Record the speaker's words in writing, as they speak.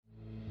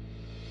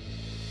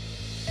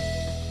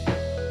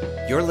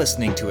You're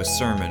listening to a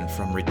sermon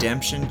from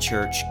Redemption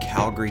Church,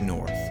 Calgary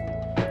North.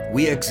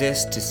 We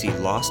exist to see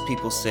lost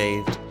people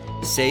saved,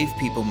 saved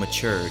people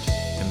matured,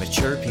 and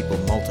mature people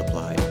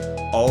multiplied,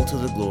 all to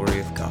the glory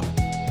of God.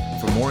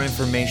 For more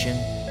information,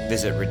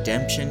 visit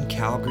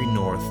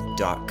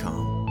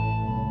redemptioncalgarynorth.com.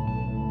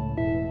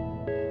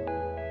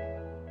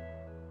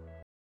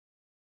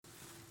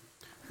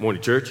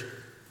 Morning, church.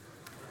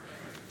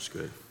 It's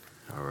good.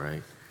 All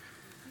right.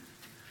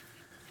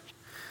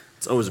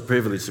 It's always a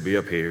privilege to be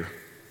up here.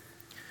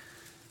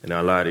 And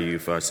I'll lie to you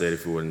if I said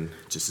if it wasn't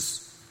just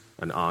as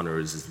an honor,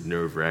 as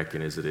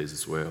nerve-wracking as it is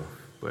as well.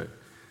 But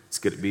it's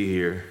good to be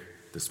here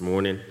this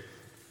morning.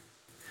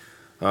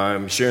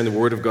 I'm sharing the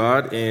Word of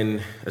God,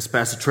 and as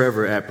Pastor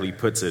Trevor aptly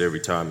puts it every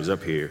time he's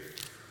up here,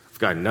 I've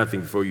got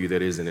nothing for you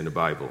that isn't in the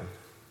Bible,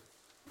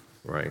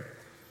 right?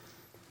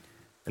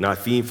 And our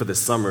theme for the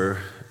summer,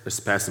 as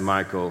Pastor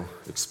Michael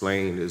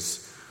explained,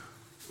 is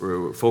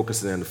we're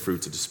focusing on the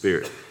fruits of the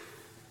Spirit.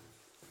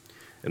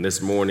 And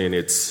this morning,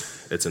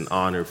 it's an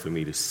honor for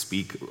me to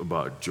speak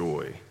about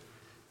joy,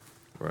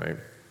 right?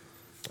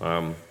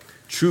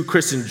 True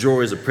Christian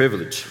joy is a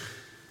privilege,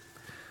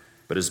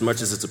 but as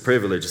much as it's a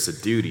privilege, it's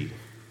a duty.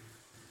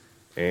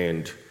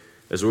 And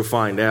as we'll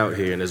find out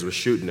here, and as we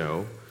should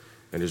know,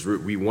 and as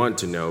we want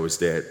to know, is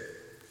that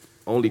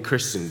only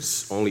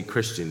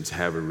Christians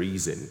have a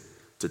reason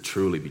to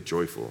truly be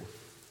joyful.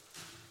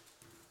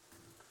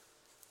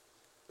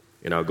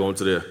 And I'll go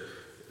into the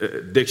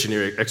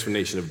dictionary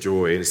explanation of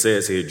joy, and it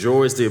says here,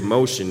 joy is the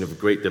emotion of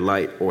great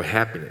delight or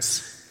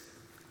happiness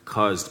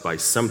caused by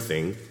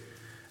something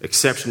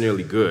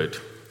exceptionally good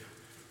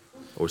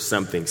or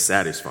something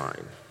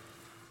satisfying.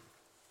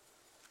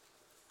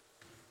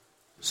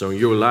 So in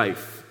your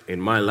life, in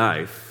my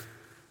life,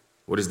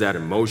 what is that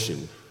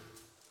emotion?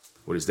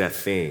 What is that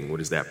thing?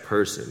 What is that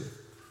person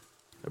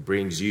that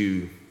brings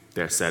you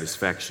that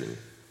satisfaction?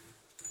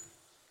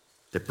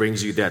 That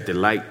brings you that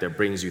delight, that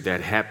brings you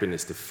that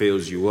happiness, that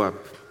fills you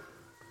up?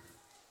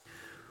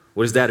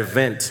 What is that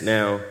event?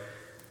 Now,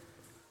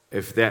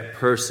 if that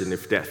person,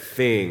 if that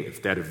thing,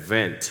 if that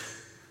event,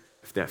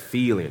 if that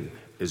feeling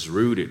is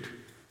rooted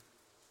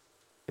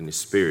in the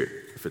Spirit,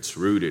 if it's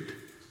rooted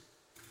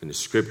in the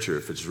Scripture,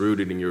 if it's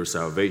rooted in your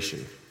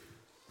salvation,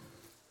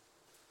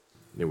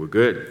 then we're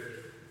good.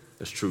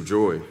 That's true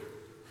joy.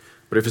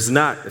 But if it's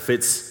not, if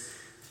it's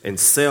in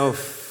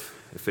self,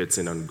 if it's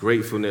in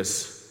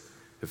ungratefulness,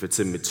 if it's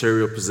in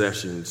material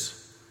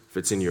possessions, if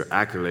it's in your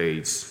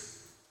accolades,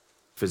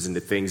 if it's in the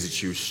things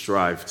that you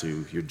strive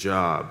to, your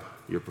job,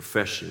 your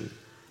profession,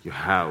 your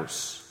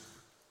house,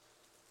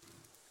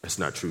 that's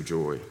not true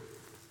joy.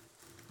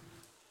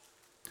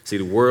 See,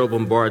 the world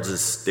bombards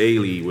us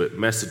daily with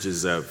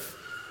messages of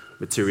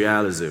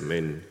materialism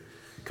and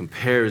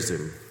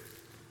comparison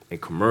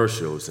and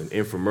commercials and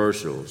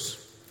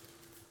infomercials,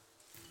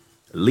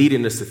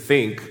 leading us to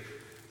think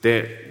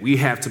that we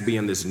have to be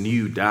on this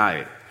new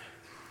diet,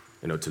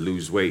 to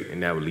lose weight,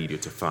 and that will lead you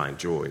to find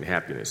joy and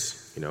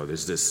happiness.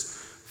 There's this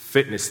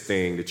fitness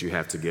thing that you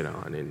have to get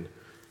on, and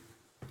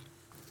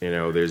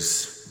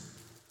there's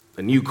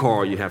a new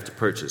car you have to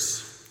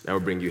purchase. That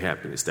will bring you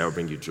happiness. That will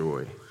bring you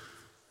joy.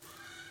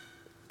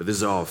 But this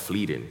is all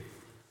fleeting.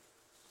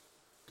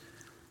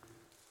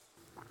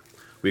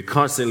 We're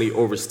constantly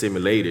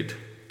overstimulated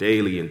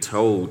daily and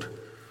told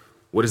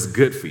what is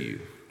good for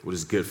you, what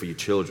is good for your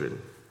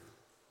children.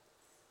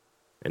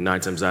 And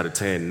 9 times out of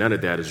 10, none of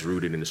that is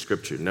rooted in the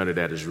Scripture. None of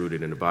that is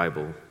rooted in the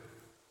Bible.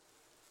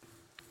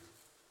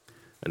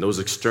 And those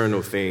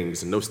external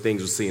things, and those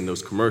things we see in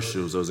those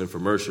commercials, those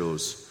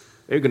infomercials,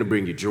 they're going to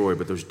bring you joy,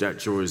 but that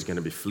joy is going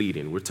to be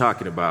fleeting. We're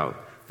talking about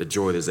the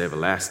joy that's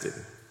everlasting.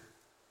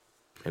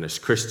 And as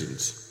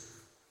Christians,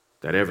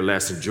 that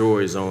everlasting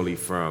joy is only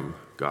from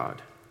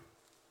God.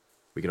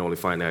 We can only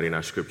find that in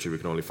our Scripture. We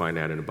can only find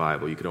that in the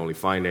Bible. You can only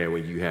find that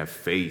when you have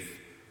faith,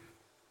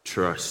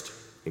 trust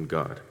in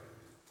God.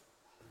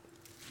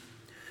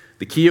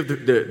 The key to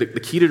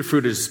the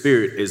fruit of the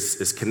Spirit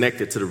is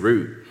connected to the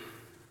root,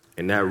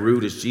 and that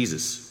root is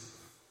Jesus.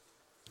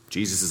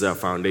 Jesus is our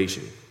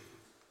foundation.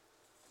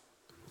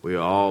 We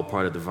are all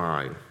part of the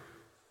vine,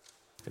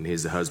 and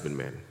He's the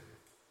husbandman,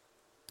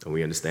 and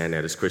we understand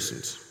that as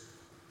Christians.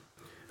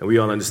 And we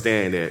all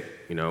understand that,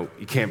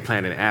 you can't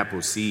plant an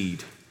apple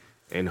seed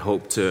and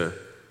hope to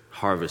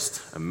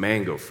harvest a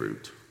mango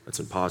fruit. That's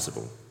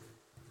impossible.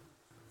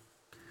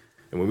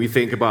 And when we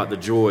think about the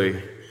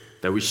joy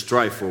that we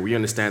strive for, we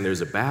understand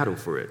there's a battle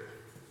for it.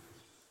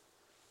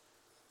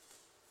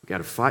 We got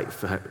to fight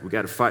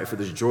for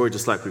this joy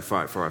just like we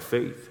fight for our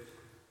faith.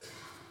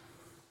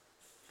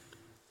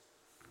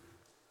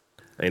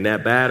 In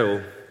that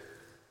battle,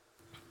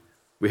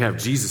 we have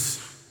Jesus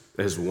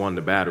that has won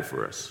the battle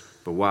for us.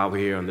 But while we're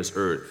here on this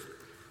earth,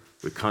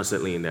 we're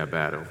constantly in that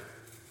battle.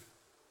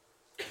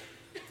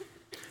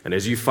 And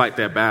as you fight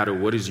that battle,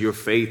 what is your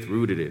faith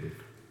rooted in?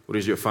 What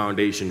is your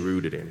foundation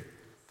rooted in?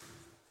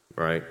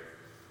 Right?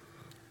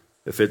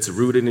 If it's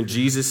rooted in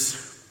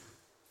Jesus,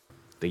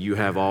 then you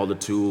have all the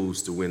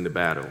tools to win the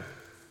battle.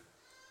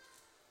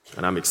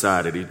 And I'm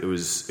excited. It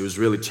was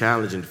really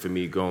challenging for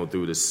me going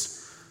through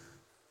this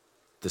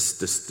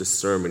this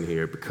sermon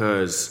here,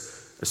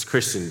 because as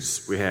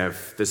Christians, we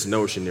have this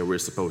notion that we're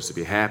supposed to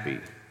be happy.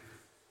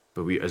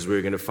 But as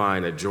we're going to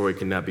find, that joy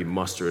cannot be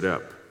mustered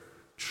up.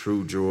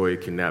 True joy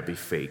cannot be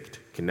faked,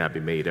 cannot be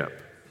made up.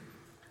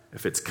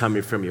 If it's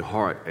coming from your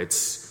heart,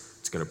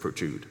 it's going to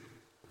protrude.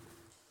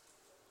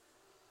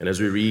 And as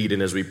we read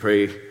and as we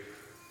pray,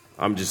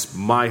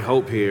 my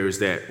hope here is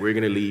that we're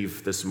going to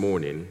leave this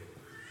morning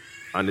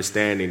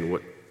understanding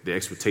what the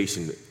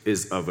expectation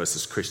is of us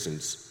as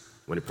Christians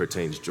when it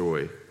pertains to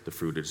joy, the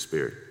fruit of the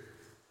Spirit.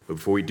 But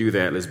before we do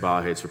that, let's bow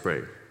our heads for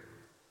prayer.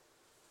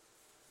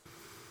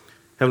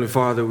 Heavenly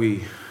Father,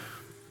 we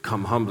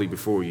come humbly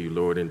before you,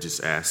 Lord, and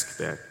just ask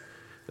that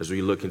as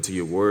we look into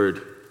your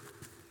word,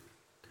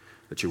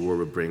 that your word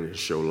would bring and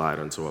show light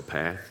onto our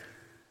path.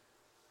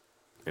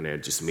 And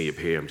that just me up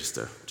here, I'm just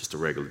a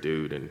regular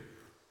dude, and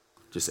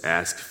just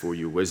ask for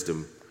your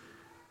wisdom.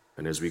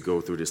 And as we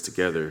go through this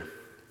together,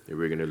 that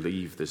we're going to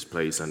leave this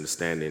place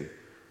understanding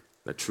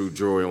that true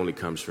joy only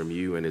comes from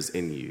you and is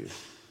in you.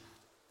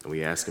 And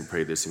we ask and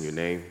pray this in your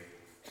name.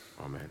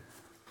 Amen.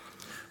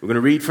 We're going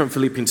to read from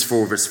Philippians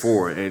 4, verse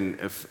 4. And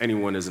if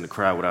anyone is in the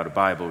crowd without a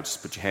Bible,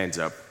 just put your hands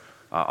up.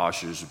 Our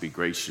ushers would be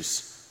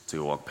gracious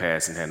to walk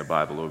past and hand the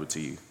Bible over to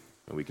you.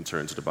 And we can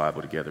turn to the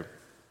Bible together.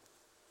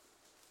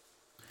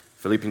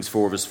 Philippians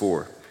 4, verse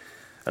 4.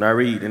 And I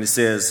read, and it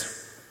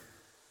says,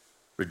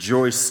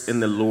 "Rejoice in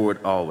the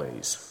Lord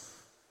always.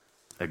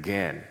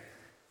 Again,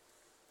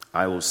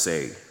 I will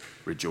say,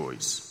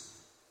 rejoice."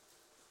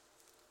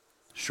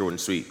 Short and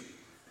sweet.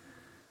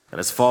 And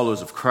as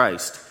followers of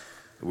Christ,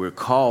 we're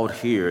called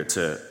here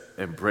to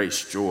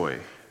embrace joy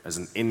as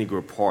an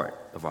integral part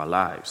of our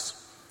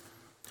lives.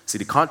 See,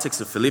 the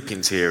context of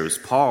Philippians here is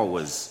Paul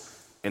was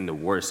in the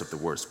worst of the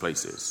worst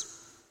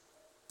places,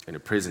 in a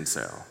prison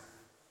cell.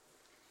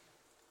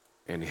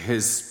 And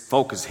his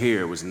focus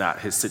here was not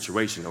his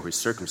situation or his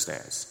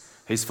circumstance.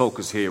 His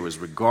focus here was,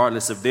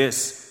 regardless of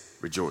this,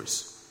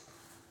 rejoice.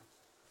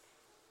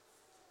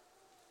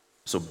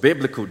 So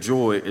biblical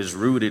joy is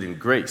rooted in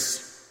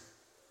grace.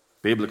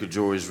 Biblical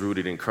joy is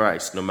rooted in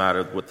Christ, no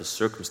matter what the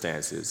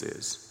circumstances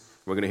is.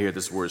 We're going to hear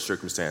this word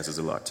circumstances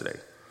a lot today.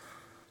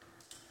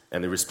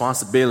 And the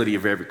responsibility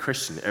of every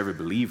Christian, every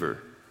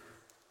believer,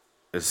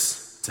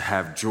 is to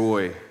have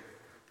joy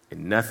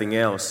in nothing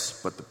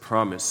else but the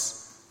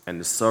promise and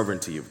the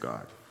sovereignty of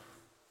God.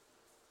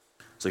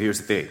 So here's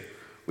the thing.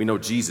 We know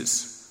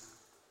Jesus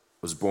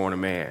was born a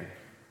man.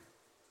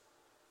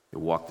 He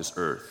walked this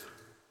earth.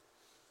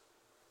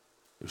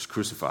 He was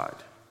crucified.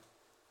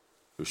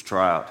 He was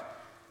tried.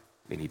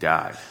 And he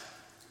died,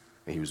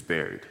 and he was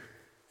buried,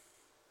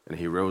 and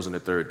he rose on the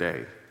third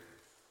day,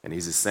 and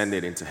he's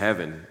ascended into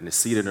heaven and is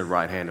seated in the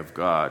right hand of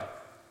God,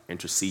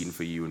 interceding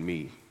for you and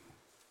me.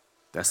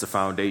 That's the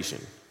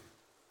foundation.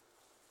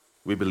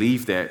 We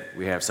believe that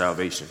we have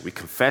salvation. We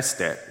confess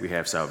that we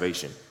have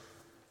salvation.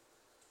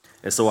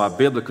 And so our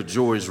biblical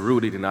joy is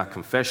rooted in our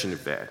confession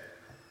of that,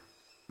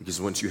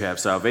 because once you have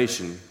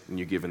salvation, then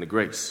you're given the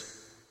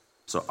grace.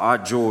 So our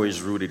joy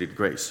is rooted in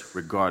grace,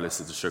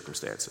 regardless of the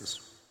circumstances.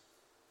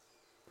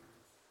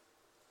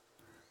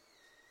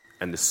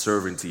 And the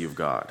sovereignty of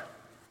God.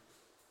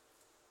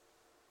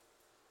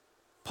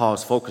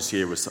 Paul's focus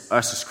here was to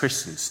us as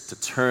Christians to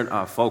turn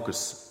our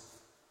focus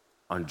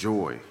on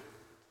joy.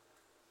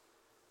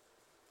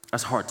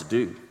 That's hard to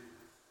do.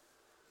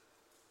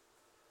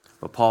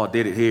 But Paul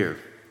did it here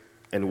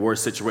in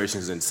worse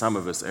situations than some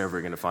of us are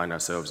ever going to find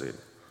ourselves in.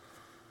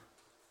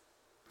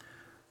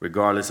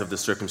 Regardless of the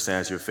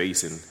circumstance you're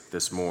facing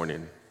this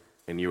morning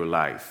in your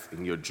life,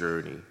 in your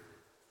journey,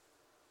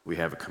 we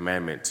have a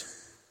commandment,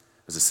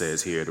 as it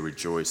says here, to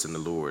rejoice in the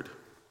Lord,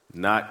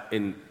 not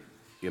in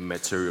your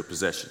material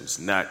possessions,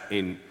 not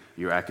in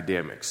your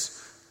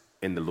academics,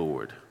 in the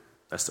Lord.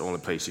 That's the only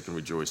place you can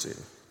rejoice in.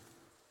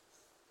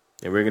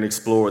 And we're going to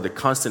explore the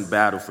constant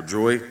battle for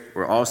joy.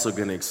 We're also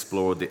going to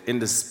explore the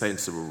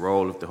indispensable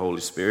role of the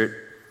Holy Spirit.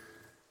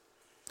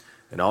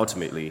 And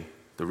ultimately,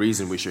 the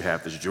reason we should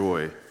have this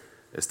joy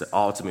is the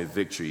ultimate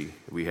victory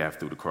we have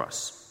through the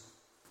cross.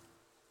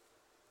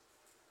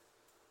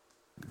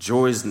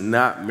 Joy is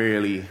not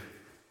merely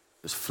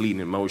this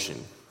fleeting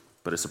emotion,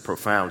 but it's a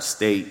profound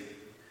state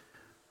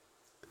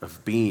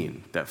of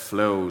being that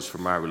flows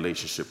from our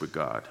relationship with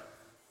God.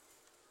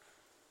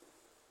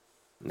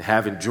 And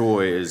having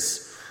joy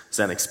is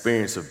an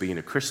experience of being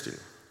a Christian,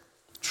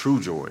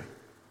 true joy.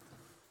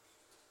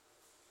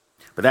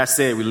 But that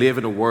said, we live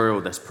in a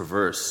world that's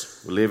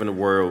perverse. We live in a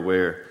world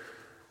where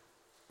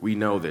we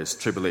know this,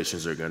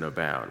 tribulations are going to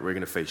abound. We're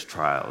going to face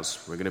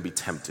trials. We're going to be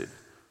tempted.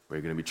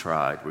 We're going to be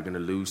tried. We're going to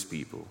lose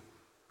people.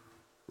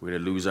 We're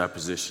going to lose our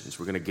positions.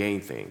 We're going to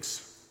gain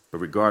things. But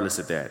regardless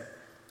of that,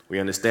 we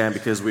understand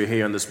because we're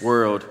here in this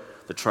world,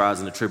 the trials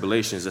and the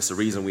tribulations, that's the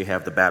reason we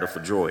have the battle for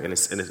joy. And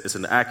it's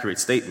an accurate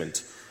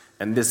statement.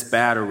 And this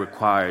battle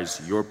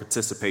requires your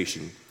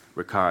participation,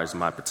 requires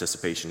my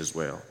participation as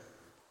well.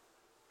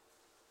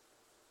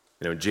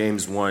 You know,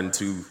 James 1,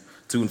 2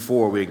 and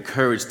 4, we're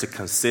encouraged to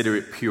consider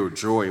it pure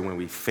joy when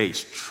we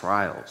face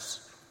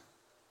trials.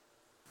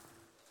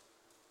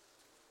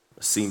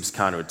 It seems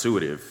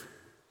counterintuitive,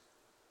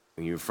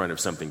 when you're in front of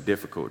something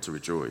difficult, to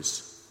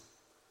rejoice.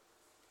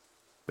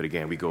 But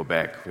again, we go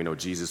back. We know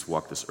Jesus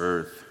walked this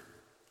earth.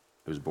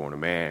 He was born a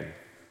man.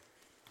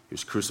 He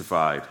was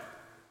crucified.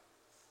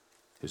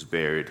 He was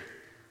buried.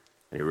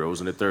 And he rose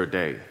on the third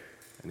day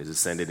and is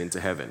ascended into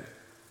heaven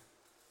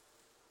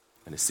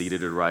and is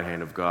seated at the right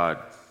hand of God,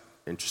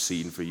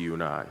 interceding for you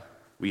and I.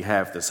 We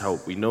have this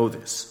hope. We know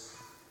this.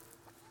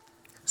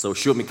 So it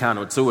should be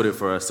counterintuitive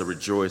for us to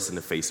rejoice in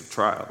the face of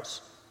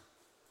trials.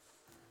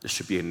 There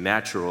should be a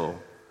natural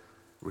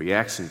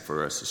reaction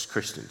for us as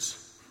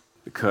Christians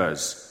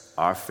because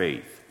our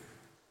faith,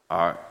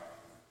 our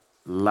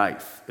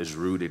life is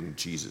rooted in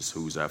Jesus,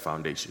 who's our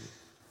foundation.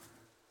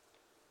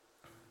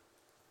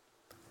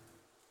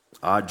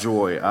 Our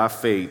joy, our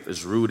faith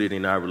is rooted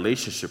in our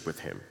relationship with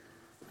him.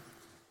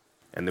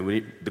 And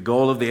the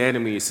goal of the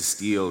enemy is to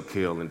steal,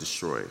 kill, and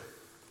destroy.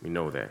 We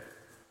know that.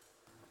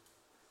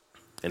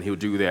 And he'll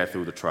do that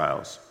through the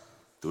trials,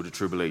 through the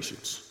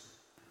tribulations,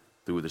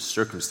 through the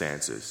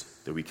circumstances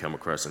that we come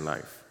across in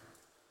life.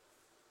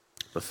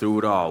 But through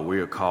it all, we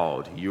are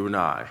called, you and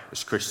I,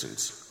 as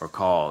Christians, are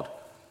called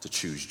to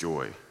choose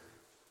joy,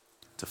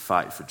 to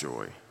fight for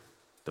joy,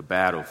 to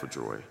battle for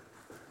joy.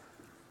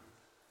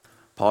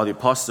 Paul the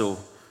Apostle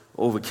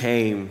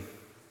overcame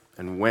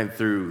and went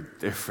through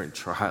different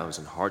trials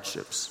and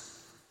hardships.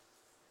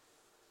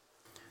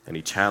 And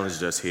he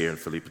challenged us here in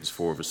Philippians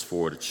 4, verse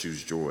 4, to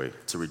choose joy,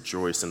 to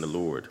rejoice in the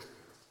Lord.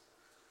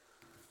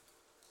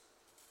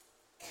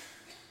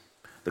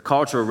 The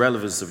cultural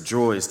relevance of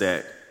joy is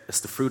that it's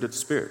the fruit of the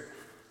Spirit.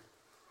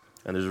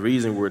 And there's a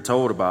reason we're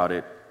told about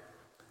it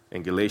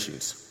in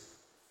Galatians.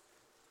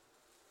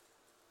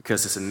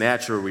 Because it's a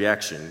natural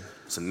reaction,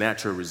 it's a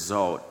natural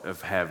result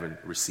of having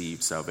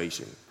received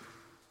salvation.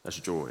 That's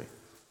joy.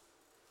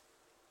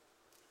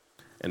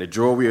 And the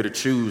joy we are to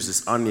choose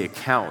is on the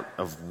account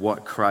of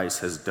what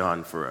Christ has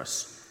done for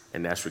us.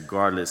 And that's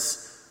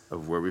regardless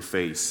of where we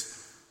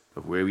face,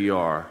 of where we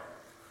are,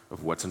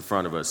 of what's in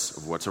front of us,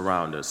 of what's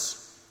around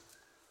us.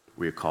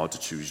 We are called to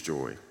choose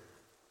joy.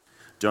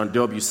 John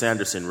W.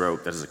 Sanderson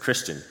wrote that as a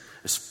Christian,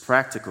 it's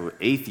practical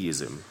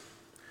atheism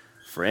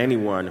for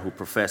anyone who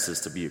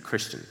professes to be a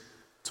Christian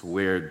to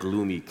wear a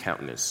gloomy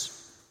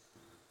countenance,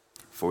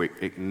 for it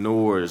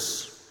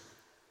ignores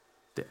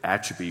the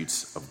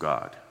attributes of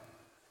God.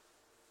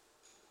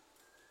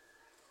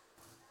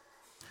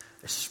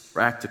 It's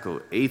practical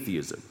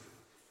atheism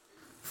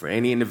for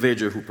any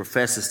individual who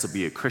professes to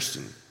be a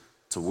Christian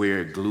to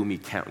wear a gloomy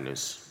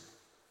countenance.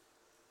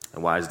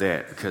 And why is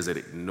that? Because it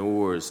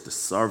ignores the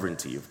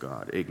sovereignty of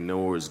God. It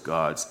ignores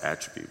God's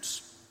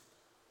attributes.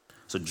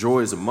 So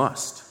joy is a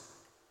must,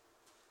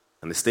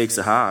 and the stakes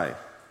are high.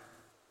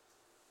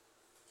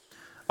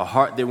 A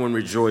heart that won't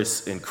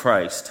rejoice in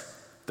Christ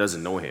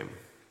doesn't know him.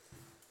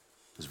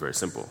 It's very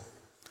simple.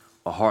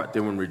 A heart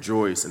that won't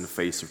rejoice in the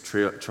face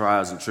of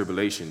trials and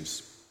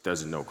tribulations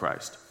doesn't know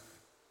Christ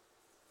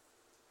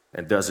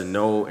and doesn't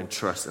know and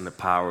trust in the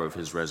power of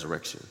his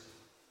resurrection.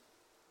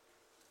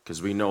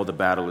 Because we know the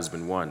battle has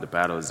been won. The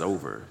battle is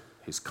over.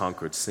 He's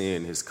conquered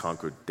sin. He's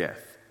conquered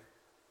death.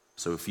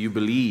 So if you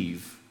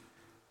believe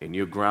and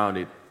you're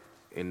grounded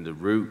in the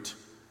root,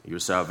 your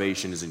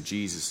salvation is in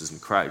Jesus, is in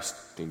Christ,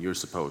 then you're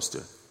supposed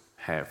to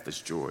have this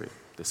joy,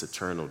 this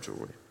eternal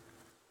joy.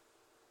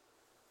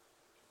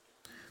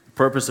 The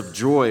purpose of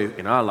joy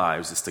in our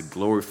lives is to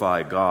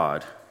glorify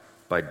God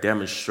by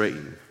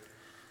demonstrating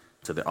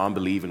to the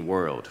unbelieving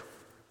world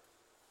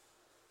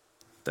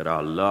that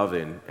our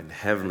loving and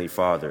heavenly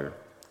Father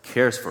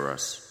cares for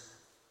us,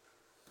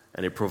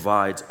 and it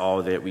provides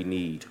all that we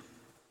need.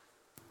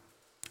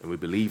 And we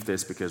believe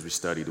this because we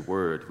study the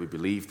Word. We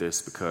believe this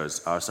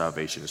because our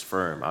salvation is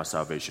firm. Our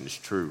salvation is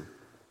true.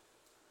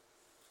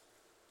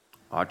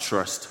 Our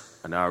trust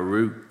and our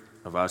root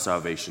of our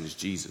salvation is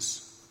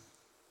Jesus.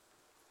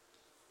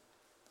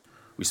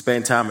 We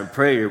spend time in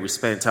prayer. We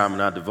spend time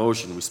in our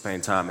devotion. We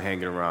spend time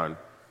hanging around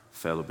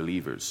fellow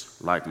believers,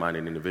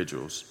 like-minded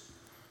individuals.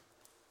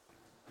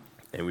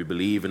 And we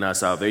believe in our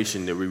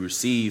salvation that we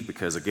receive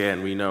because,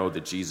 again, we know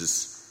that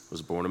Jesus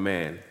was born a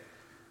man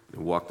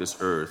and walked this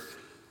earth.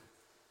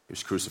 He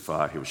was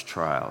crucified. He was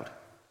tried.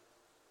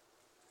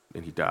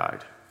 Then he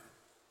died.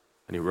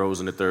 And he rose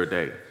on the third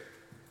day.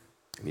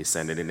 And he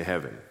ascended into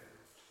heaven.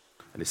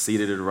 And is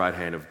seated at the right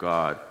hand of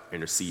God,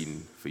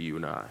 interceding for you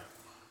and I.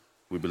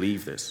 We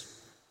believe this.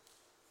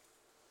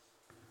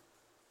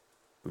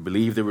 We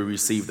believe that we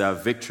received our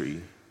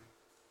victory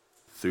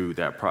through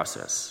that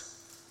process.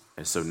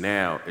 And so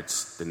now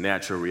it's the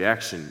natural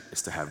reaction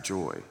is to have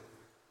joy.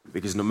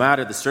 Because no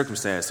matter the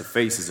circumstance the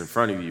faces in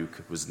front of you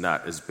was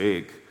not as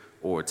big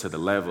or to the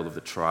level of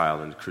the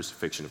trial and the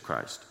crucifixion of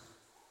Christ.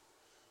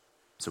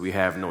 So we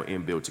have no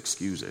inbuilt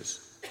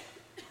excuses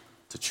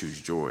to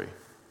choose joy.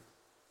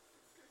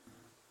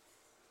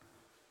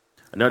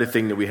 Another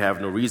thing that we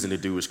have no reason to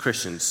do as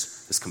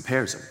Christians is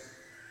comparison.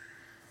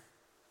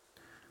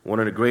 One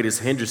of the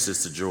greatest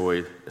hindrances to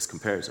joy is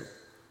comparison.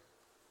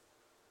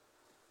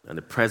 And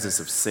the presence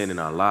of sin in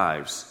our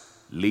lives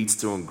leads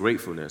to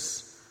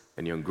ungratefulness,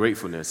 and the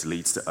ungratefulness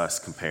leads to us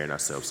comparing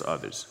ourselves to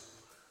others.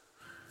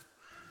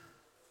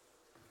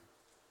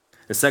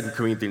 In 2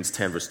 Corinthians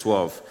 10, verse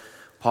 12,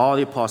 Paul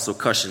the Apostle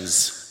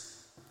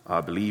cautions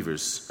our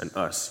believers and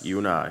us, you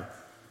and I,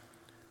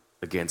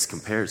 against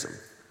comparison.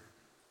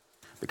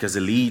 Because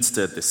it leads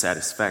to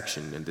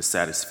dissatisfaction, and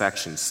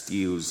dissatisfaction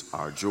steals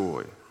our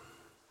joy.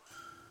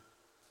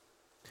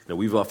 Now,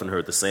 we've often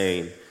heard the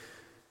saying,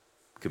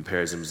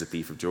 comparison is the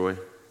thief of joy.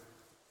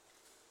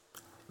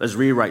 Let's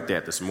rewrite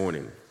that this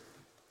morning.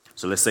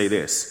 So let's say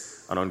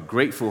this: an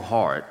ungrateful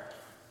heart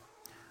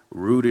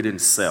rooted in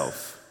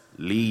self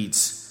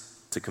leads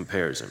to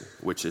comparison,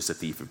 which is the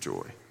thief of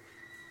joy.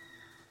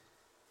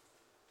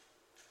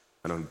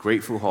 An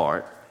ungrateful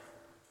heart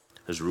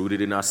is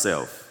rooted in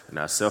ourself and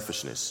our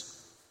selfishness.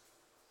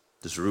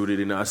 It's rooted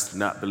in us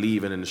not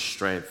believing in the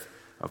strength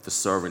of the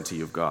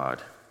sovereignty of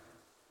God.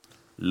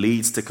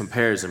 Leads to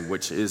comparison,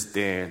 which is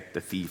then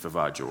the thief of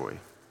our joy.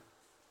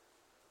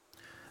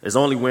 It's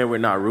only when we're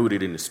not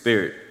rooted in the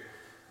Spirit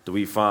do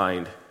we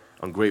find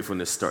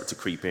ungratefulness start to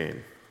creep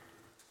in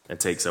and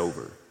takes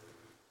over.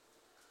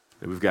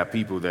 And we've got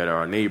people that are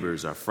our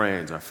neighbors, our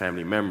friends, our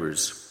family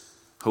members,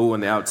 who on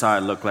the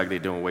outside look like they're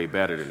doing way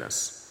better than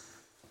us.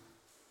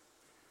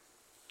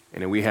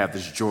 And then we have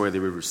this joy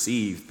that we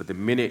receive, but the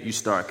minute you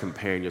start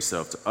comparing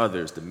yourself to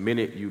others, the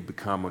minute you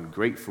become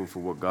ungrateful for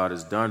what God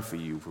has done for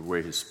you, for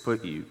where He's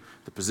put you,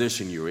 the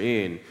position you're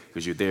in,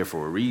 because you're there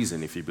for a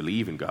reason if you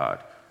believe in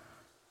God,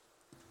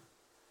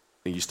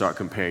 then you start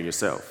comparing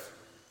yourself.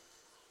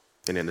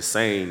 And then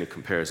the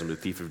comparison, the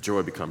thief of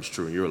joy becomes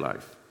true in your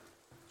life.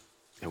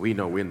 And we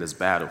know we're in this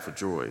battle for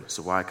joy,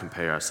 so why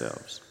compare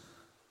ourselves?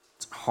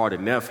 It's hard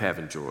enough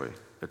having joy.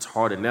 It's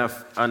hard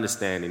enough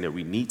understanding that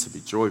we need to be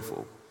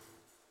joyful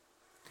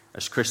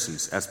as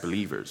Christians, as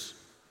believers.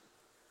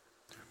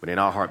 But then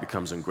our heart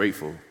becomes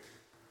ungrateful,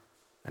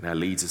 and that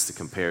leads us to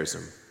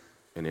comparison,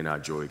 and then our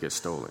joy gets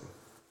stolen.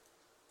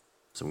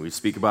 So when we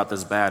speak about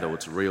this battle,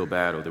 it's a real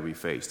battle that we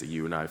face, that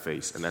you and I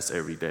face, and that's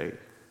every day.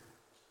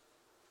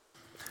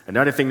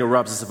 Another thing that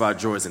robs us of our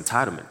joy is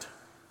entitlement.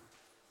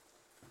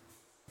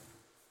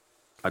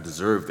 I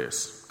deserve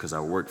this because I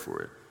worked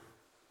for it.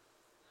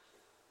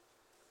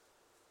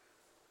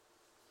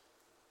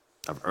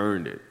 I've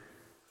earned it.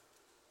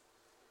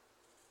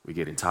 We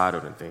get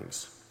entitled in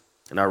things.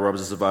 And that robs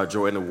us of our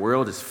joy. And the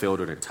world is filled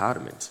with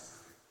entitlement.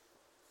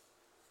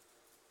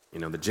 You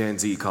know, the Gen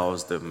Z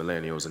calls the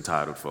millennials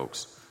entitled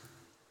folks.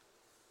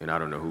 And I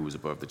don't know who's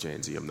above the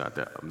Gen Z. I'm not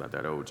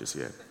that old just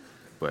yet.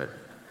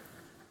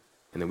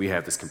 And then we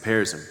have this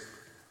comparison.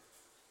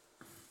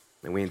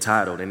 And we're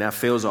entitled. And that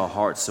fills our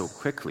hearts so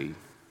quickly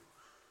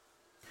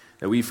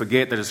that we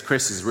forget that as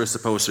Christians, we're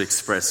supposed to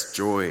express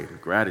joy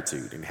and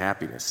gratitude and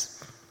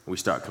happiness. We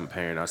start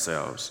comparing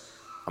ourselves.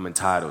 I'm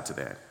entitled to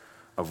that.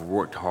 I've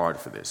worked hard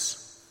for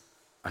this.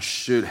 I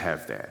should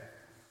have that.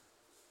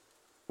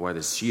 Why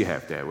does she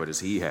have that? Why does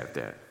he have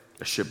that?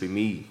 That should be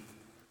me.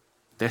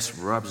 This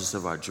robs us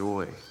of our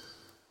joy.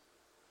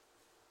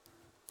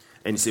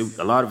 And you see,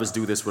 a lot of us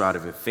do this without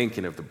even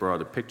thinking of the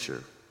broader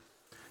picture.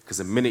 Because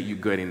the minute you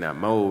get in that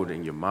mode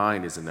and your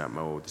mind is in that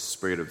mode, the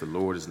Spirit of the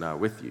Lord is not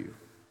with you.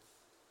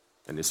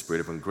 And the spirit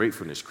of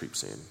ungratefulness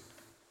creeps in.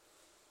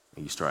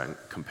 And you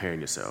start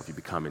comparing yourself. You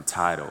become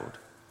entitled.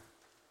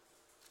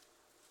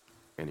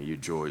 And your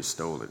joy is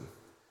stolen.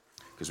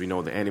 Because we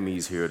know the enemy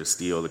is here to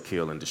steal, to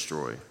kill, and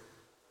destroy.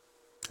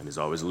 And he's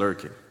always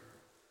lurking.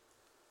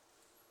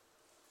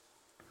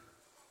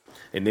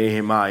 In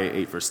Nehemiah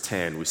 8, verse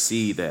 10, we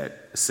see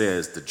that it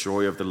says, the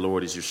joy of the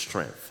Lord is your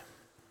strength.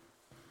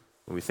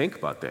 When we think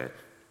about that,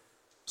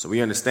 so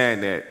we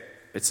understand that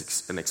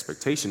it's an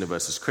expectation of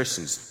us as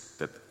Christians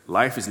that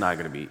life is not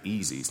going to be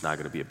easy. It's not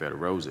going to be a bed of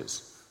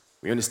roses.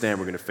 We understand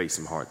we're going to face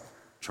some hard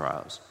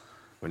trials.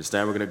 We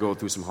understand we're going to go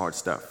through some hard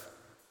stuff.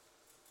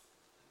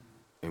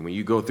 And when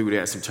you go through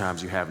that,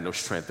 sometimes you have no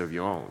strength of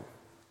your own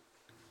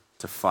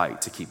to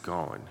fight, to keep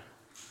going,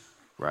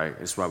 right?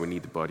 That's why we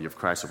need the body of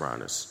Christ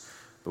around us.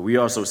 But we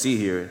also see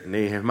here in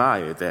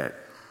Nehemiah that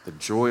the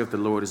joy of the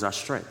Lord is our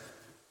strength.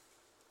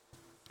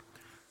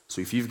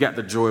 So if you've got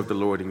the joy of the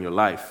Lord in your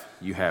life,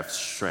 you have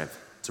strength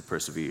to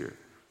persevere.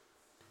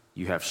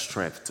 You have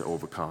strength to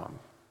overcome.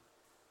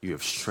 You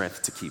have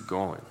strength to keep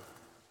going.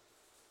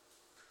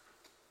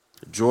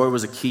 Joy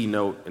was a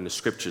keynote in the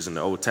scriptures in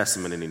the Old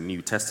Testament and in the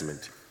New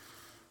Testament.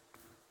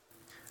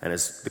 And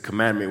as the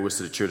commandment was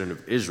to the children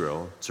of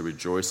Israel to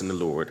rejoice in the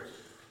Lord,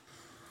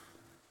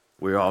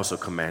 we are also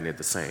commanded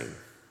the same,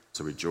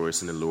 to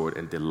rejoice in the Lord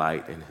and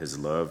delight in His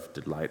love,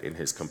 delight in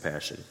His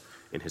compassion,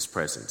 in His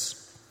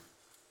presence.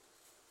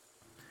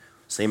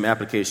 Same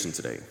application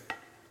today.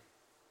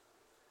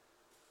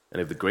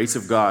 And if the grace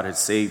of God has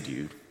saved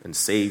you,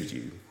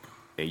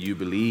 and you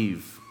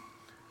believe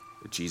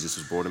that Jesus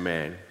was born a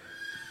man,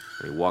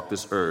 and He walked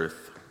this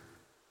earth,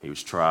 He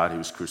was tried, He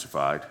was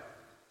crucified,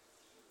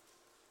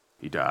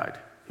 He died,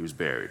 He was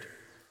buried,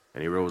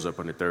 and He rose up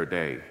on the third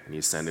day, and He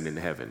ascended into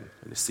heaven,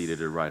 and is seated at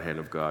the right hand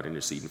of God,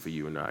 interceding for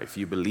you and I. If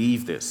you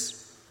believe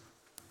this,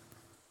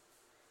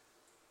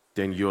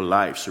 then your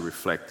life should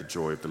reflect the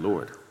joy of the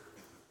Lord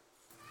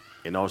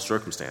in all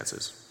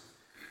circumstances.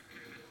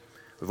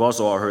 We've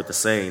also all heard the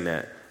saying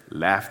that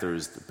laughter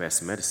is the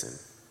best medicine.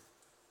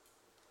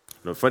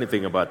 The funny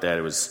thing about that,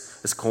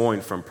 it's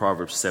coined from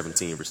Proverbs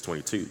 17, verse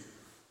 22,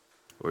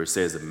 where it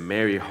says, a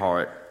merry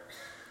heart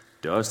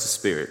does the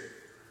spirit,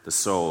 the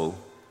soul,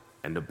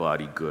 and the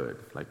body good,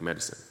 like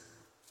medicine.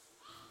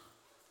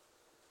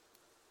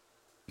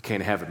 You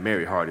can't have a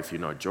merry heart if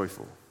you're not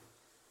joyful.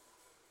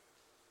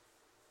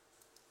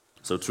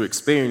 So to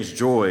experience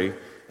joy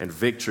and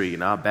victory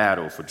in our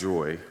battle for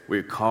joy,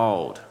 we're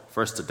called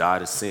first to die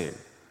to sin,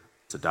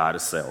 to die to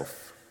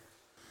self,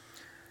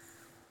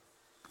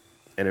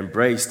 and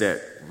embrace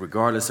that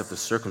regardless of the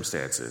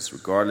circumstances,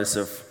 regardless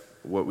of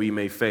what we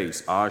may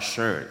face, our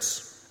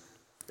assurance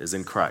is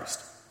in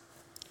Christ.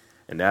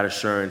 And that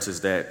assurance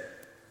is that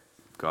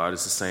God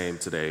is the same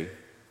today,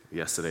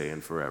 yesterday,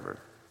 and forever.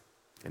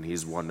 And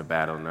he's won the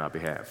battle on our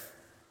behalf.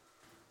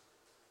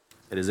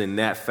 It is in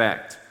that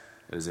fact,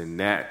 it is in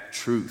that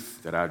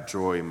truth that our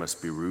joy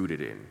must be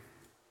rooted in.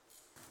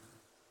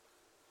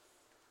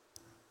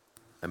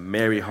 A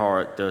merry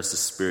heart does the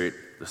spirit,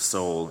 the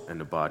soul,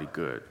 and the body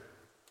good.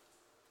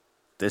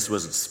 This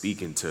wasn't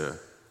speaking to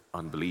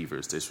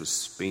unbelievers. This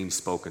was being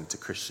spoken to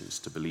Christians,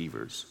 to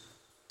believers.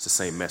 It's the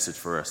same message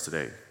for us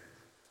today.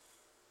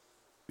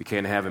 We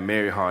can't have a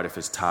merry heart if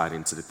it's tied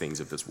into the things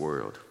of this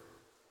world.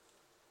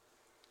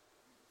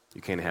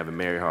 You can't have a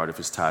merry heart if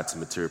it's tied to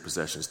material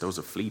possessions. Those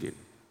are fleeting.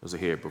 Those are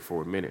here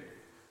for a minute,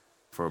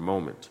 for a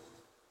moment.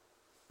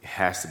 It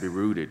has to be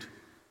rooted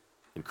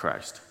in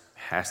Christ. It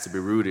has to be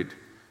rooted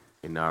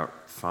in our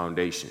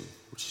foundation,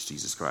 which is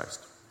Jesus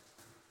Christ.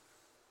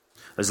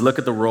 Let's look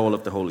at the role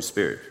of the Holy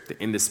Spirit, the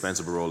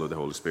indispensable role of the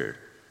Holy Spirit.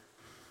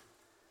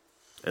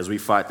 As we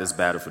fight this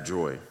battle for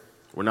joy,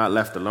 we're not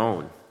left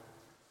alone.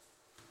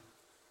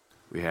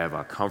 We have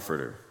our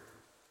comforter.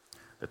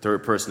 The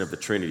third person of the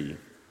Trinity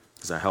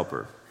is our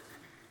helper,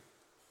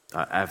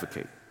 our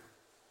advocate.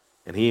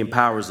 And he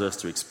empowers us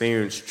to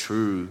experience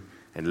true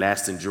and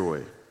lasting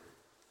joy.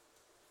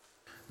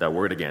 That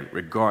word again,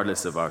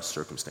 regardless of our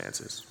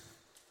circumstances.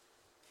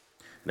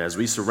 And as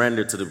we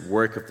surrender to the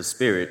work of the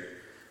Spirit,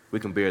 we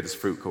can bear this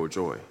fruit called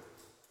joy.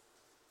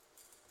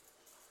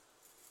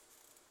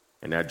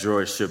 And that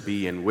joy should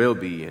be and will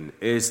be and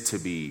is to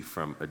be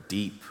from a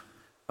deep,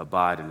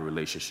 abiding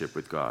relationship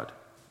with God.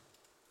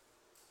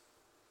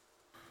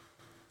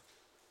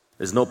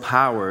 There's no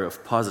power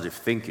of positive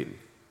thinking.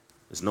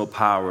 There's no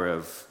power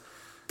of,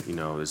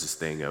 there's this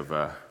thing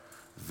of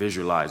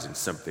visualizing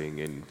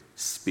something and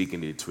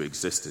speaking it into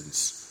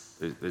existence.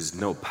 There's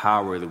no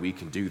power that we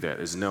can do that.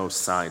 There's no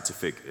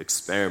scientific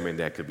experiment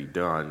that could be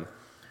done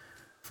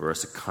for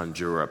us to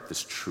conjure up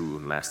this true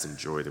and lasting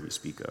joy that we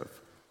speak of.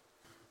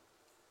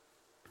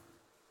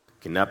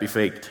 Cannot be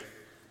faked,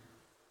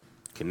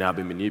 cannot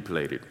be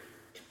manipulated.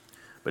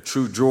 But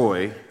true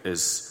joy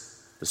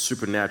is the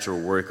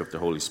supernatural work of the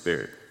Holy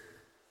Spirit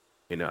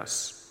in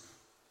us.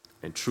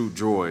 And true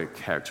joy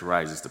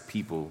characterizes the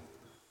people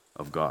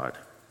of God.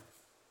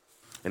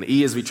 In the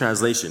ESV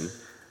translation,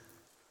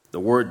 the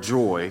word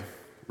joy,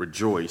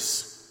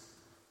 rejoice,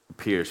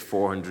 appears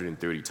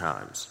 430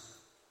 times.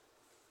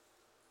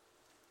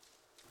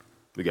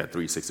 We got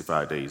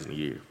 365 days in a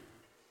year.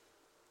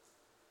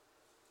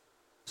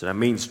 So that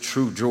means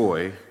true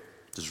joy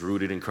is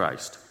rooted in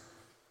Christ.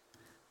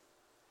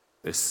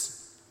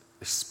 It's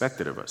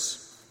expected of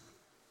us.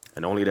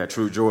 And only that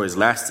true joy is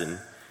lasting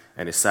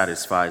and it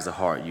satisfies the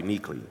heart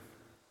uniquely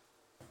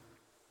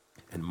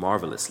and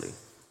marvelously.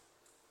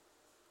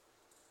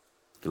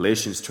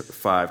 Galatians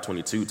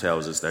 5:22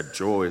 tells us that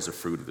joy is a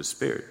fruit of the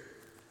Spirit.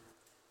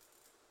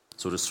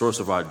 So the source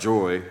of our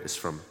joy is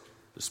from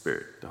the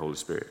Spirit, the Holy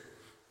Spirit.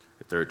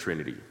 The third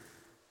Trinity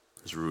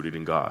is rooted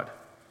in God.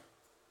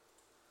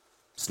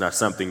 It's not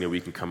something that we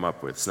can come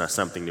up with. It's not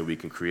something that we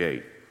can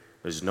create.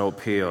 There's no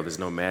pill, there's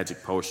no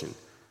magic potion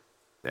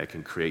that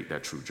can create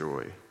that true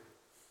joy.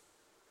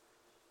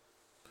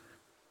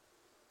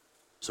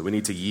 So we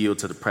need to yield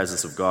to the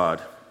presence of God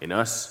in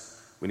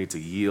us. We need to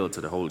yield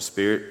to the Holy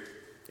Spirit,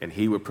 and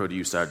he will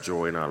produce our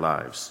joy in our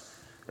lives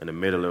in the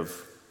middle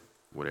of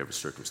whatever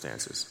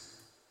circumstances.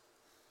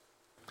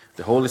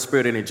 The Holy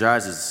Spirit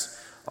energizes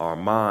our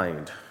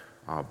mind,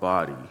 our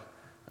body,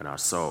 and our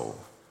soul.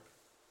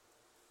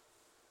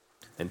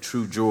 And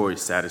true joy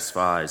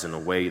satisfies in a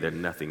way that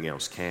nothing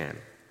else can.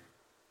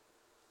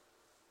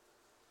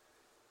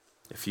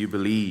 If you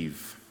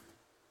believe,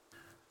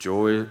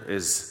 joy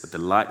is a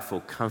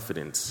delightful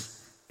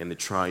confidence in the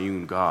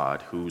triune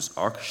God who's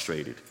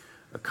orchestrated,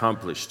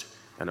 accomplished,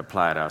 and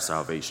applied our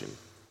salvation.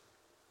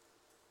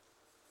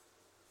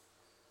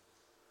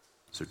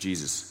 So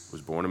Jesus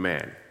was born a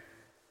man,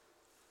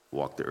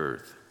 walked the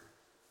earth,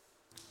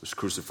 was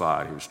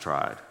crucified, he was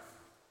tried,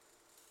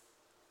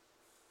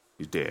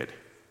 he was dead,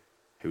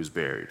 he was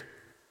buried,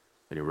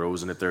 and he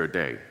rose on the third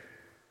day,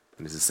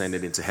 and is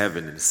ascended into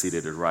heaven and is seated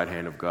at the right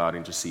hand of God,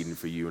 interceding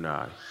for you and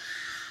I.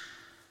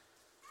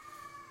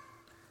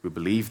 We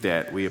believe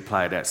that we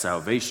apply that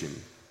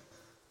salvation,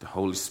 the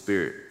Holy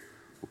Spirit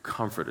will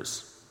comfort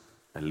us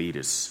and lead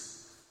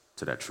us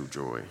to that true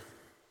joy.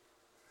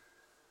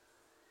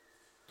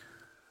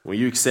 When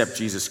you accept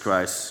Jesus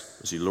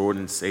Christ as your Lord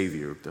and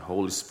Savior, the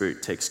Holy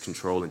Spirit takes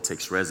control and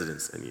takes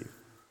residence in you.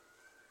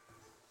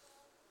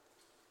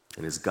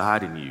 and is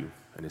guiding you,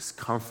 and is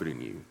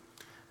comforting you,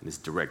 and is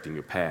directing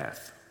your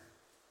path,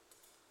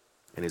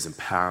 and is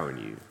empowering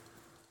you.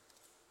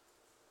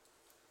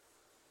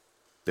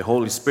 The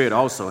Holy Spirit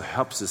also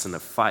helps us in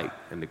the fight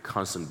and the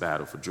constant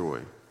battle for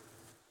joy.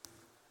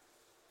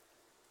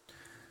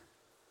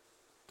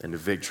 And the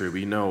victory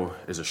we know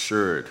is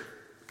assured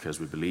because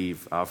we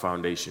believe our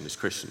foundation as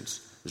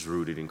Christians is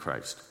rooted in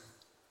Christ.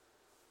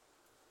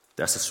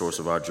 That's the source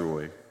of our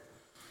joy.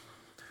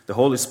 The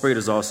Holy Spirit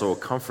is also a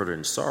comforter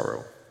in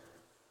sorrow.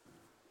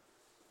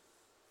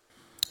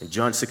 In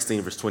John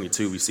 16, verse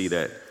 22, we see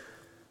that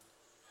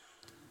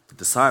the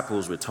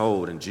disciples were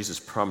told, and Jesus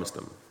promised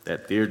them,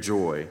 that their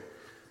joy,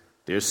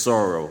 their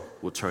sorrow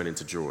will turn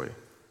into joy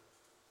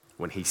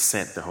when he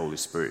sent the Holy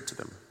Spirit to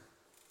them.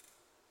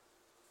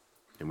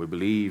 And we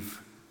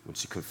believe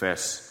once you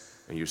confess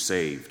and you're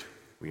saved,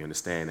 we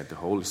understand that the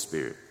Holy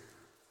Spirit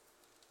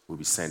will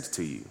be sent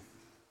to you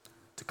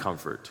to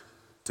comfort,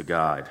 to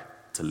guide,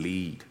 to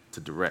lead, to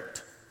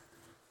direct,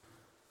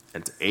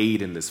 and to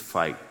aid in this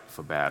fight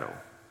for battle,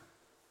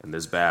 and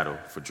this battle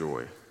for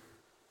joy.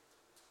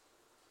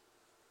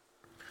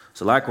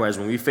 So likewise,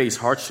 when we face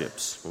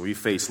hardships, when we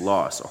face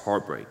loss or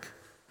heartbreak,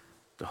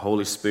 the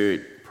Holy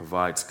Spirit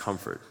provides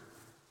comfort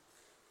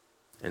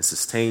and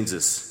sustains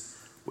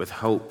us with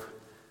hope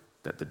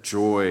that the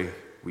joy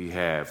we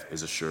have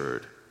is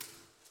assured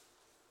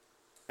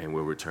and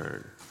will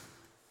return.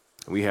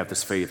 And we have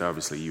this faith,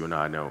 obviously, you and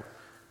I know,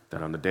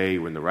 that on the day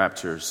when the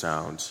rapture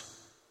sounds,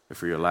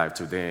 if we're alive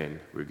till then,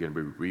 we're going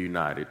to be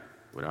reunited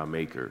with our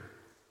Maker.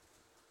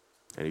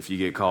 And if you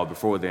get called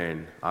before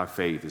then, our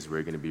faith is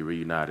we're going to be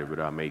reunited with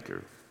our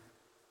Maker.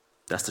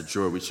 That's the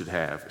joy we should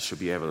have. It should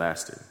be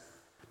everlasting.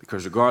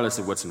 Because regardless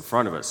of what's in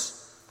front of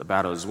us, the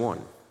battle is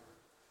won.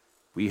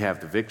 We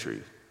have the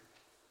victory.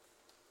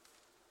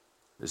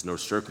 There's no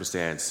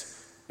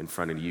circumstance in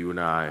front of you and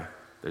I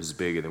that is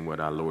bigger than what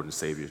our Lord and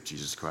Savior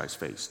Jesus Christ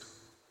faced.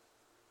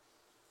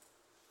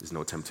 There's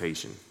no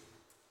temptation.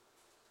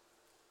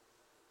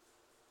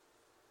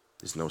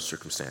 There's no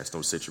circumstance,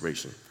 no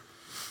situation.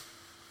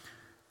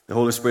 The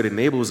Holy Spirit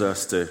enables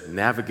us to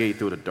navigate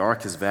through the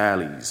darkest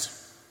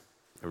valleys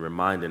and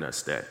reminding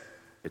us that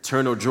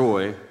eternal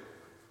joy,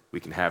 we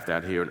can have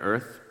that here on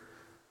earth,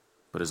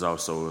 but it's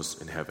also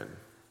in heaven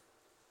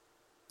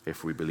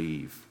if we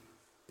believe,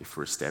 if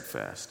we're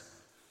steadfast,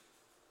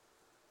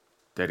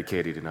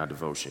 dedicated in our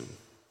devotion,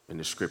 in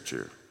the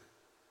scripture.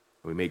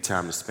 We make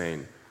time to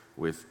spend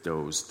with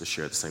those that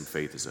share the same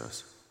faith as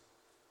us.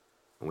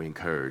 And we're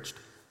encouraged.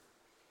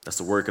 That's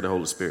the work of the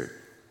Holy Spirit.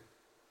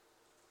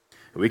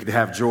 And we can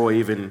have joy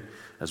even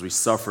as we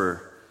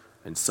suffer,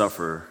 and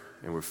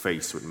we're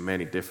faced with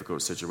many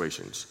difficult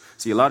situations.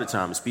 See, a lot of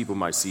times people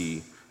might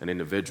see an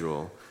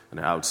individual on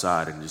the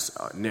outside and just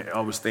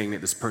always think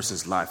that this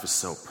person's life is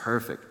so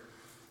perfect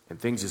and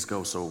things just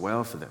go so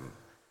well for them.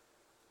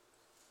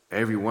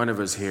 Every one of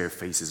us here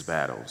faces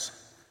battles.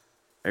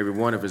 Every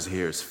one of us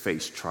here has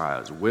faced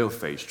trials, will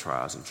face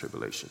trials and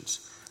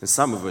tribulations. And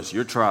some of us,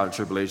 your trial and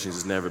tribulations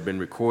has never been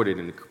recorded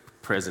in the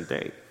present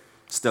day.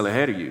 It's still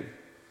ahead of you.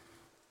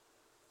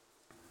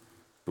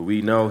 But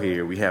we know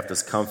here, we have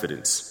this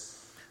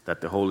confidence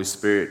that the Holy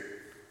Spirit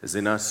is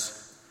in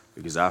us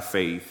because our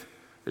faith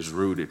is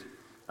rooted,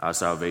 our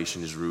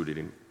salvation is rooted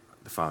in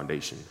the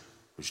foundation,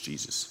 which is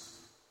Jesus.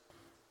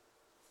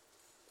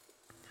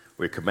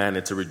 We're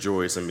commanded to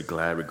rejoice and be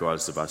glad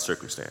regardless of our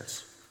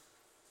circumstance.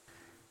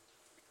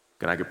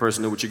 Can I get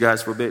personal with you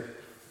guys for a bit?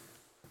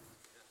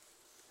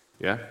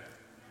 Yeah?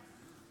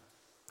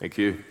 Thank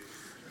you.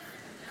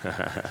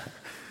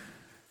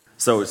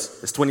 So it's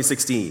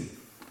 2016.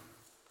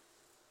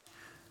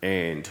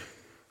 And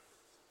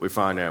we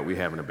find out we're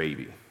having a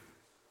baby.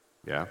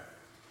 Yeah?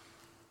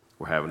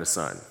 We're having a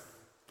son.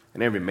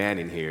 And every man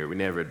in here, we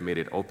never admit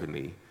it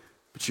openly,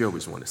 but you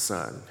always want a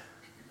son,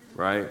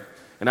 right?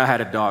 And I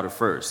had a daughter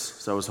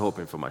first, so I was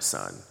hoping for my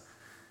son.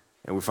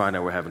 And we find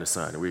out we're having a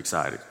son, and we're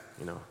excited,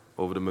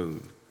 over the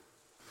moon.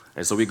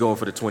 And so we go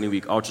for the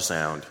 20-week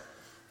ultrasound,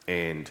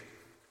 and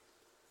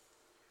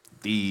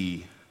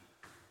the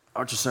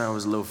ultrasound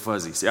was a little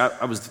fuzzy. See,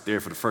 I was there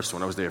for the first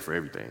one. I was there for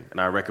everything.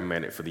 And I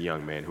recommend it for the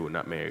young men who are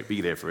not married.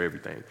 Be there for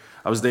everything.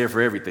 I was there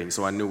for everything,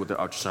 so I knew what the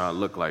ultrasound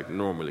looked like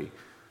normally.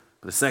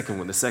 But the second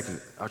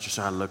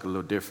ultrasound looked a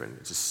little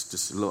different,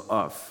 just a little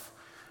off.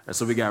 And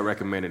so we got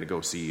recommended to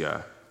go see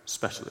a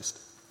specialist.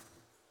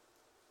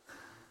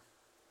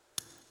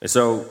 And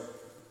so,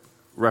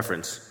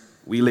 reference,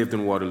 we lived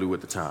in Waterloo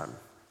at the time.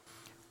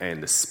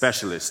 And the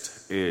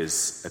specialist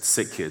is at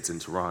Sick Kids in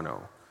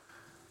Toronto.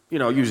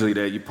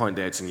 Usually you point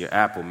that in your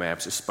Apple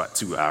Maps, it's about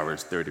 2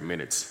 hours, 30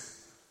 minutes,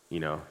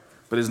 But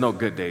there's no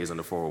good days on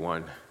the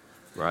 401,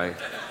 right?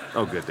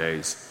 No good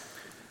days.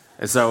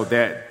 And so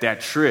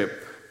that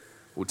trip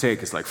will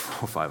take us like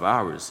 4 or 5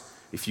 hours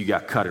if you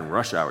got cut in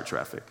rush hour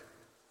traffic.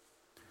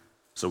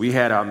 So we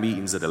had our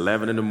meetings at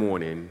 11 in the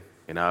morning,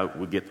 and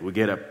we'd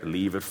get up and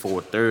leave at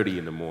 4:30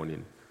 in the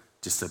morning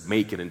just to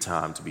make it in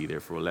time to be there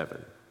for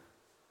 11.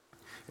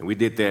 And we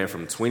did that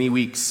from 20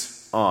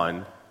 weeks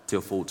on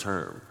till full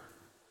term.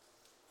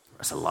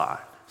 That's a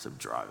lot. It's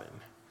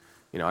driving.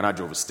 And I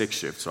drove a stick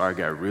shift, so I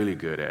got really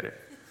good at it,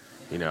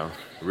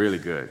 really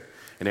good.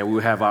 And then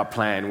we'll have our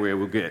plan where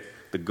we'll get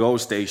the GO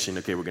station.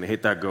 Okay, we're going to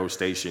hit that GO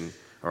station.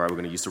 All right, we're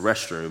going to use the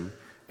restroom,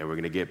 and we're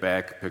going to get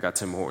back, pick our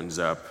Tim Hortons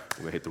up.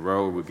 We're going to hit the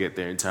road. We'll get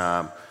there in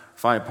time,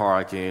 find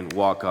parking,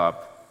 walk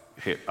up,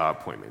 hit our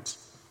appointments.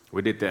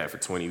 We did that for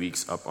 20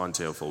 weeks up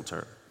until full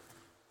term.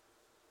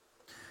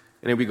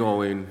 And then we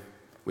go in,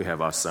 we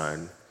have our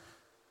son,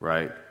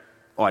 right?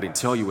 Oh, I didn't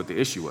tell you what the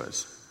issue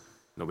was.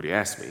 Nobody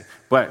asked me.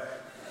 But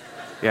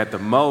he had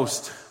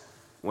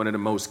one of the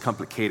most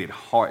complicated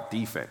heart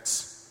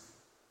defects,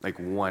 like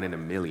 1 in a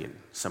million,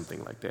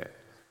 something like that.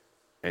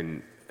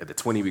 And at the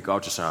 20-week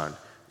ultrasound,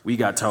 we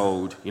got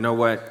told, you know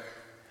what?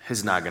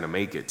 He's not going to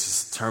make it.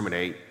 Just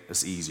terminate.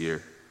 It's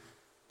easier.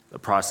 The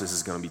process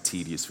is going to be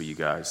tedious for you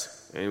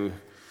guys. And,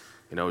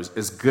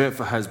 it's good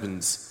for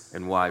husbands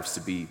and wives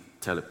to be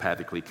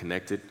telepathically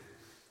connected.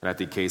 And I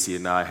think Casey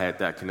and I had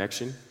that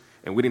connection.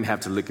 And we didn't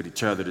have to look at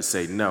each other to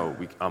say no.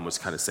 We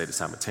almost kind of said it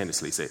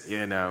simultaneously. Say,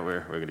 yeah, no,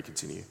 we're going to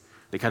continue.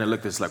 They kind of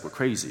looked at us like we're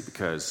crazy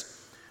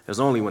because there's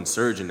only one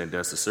surgeon that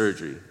does the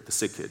surgery, the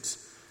sick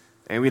kids.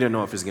 And we didn't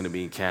know if it's going to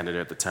be in Canada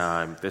at the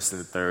time, this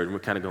and the third. And we're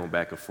kind of going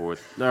back and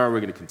forth. No, we're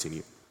going to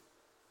continue.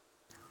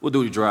 We'll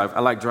do the drive. I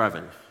like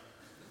driving.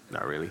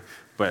 Not really.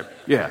 But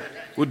yeah,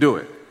 we'll do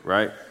it,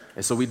 right?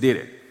 And so we did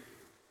it.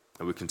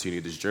 And we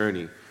continued this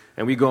journey.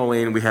 And we go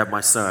in, we have my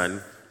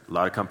son, a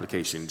lot of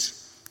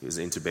complications. He was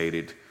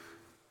intubated,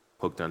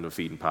 hooked under a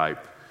feeding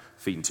pipe,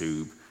 feeding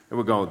tube. And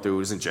we're going through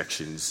his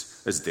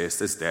injections, there's this,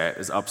 there's that,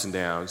 there's ups and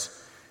downs.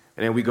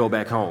 And then we go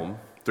back home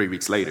 3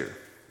 weeks later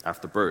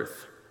after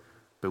birth.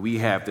 But we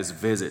have this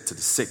visit to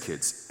the sick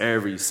kids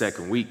every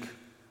second week.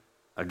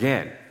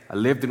 Again, I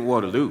lived in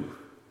Waterloo.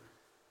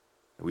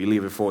 We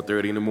leave at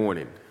 4:30 in the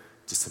morning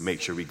just to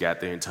make sure we got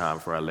there in time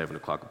for our 11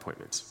 o'clock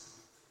appointments.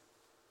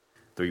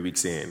 3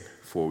 weeks in,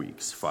 4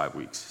 weeks, 5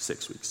 weeks,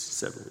 6 weeks,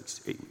 7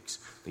 weeks, 8 weeks.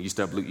 Then you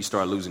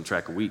start losing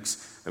track of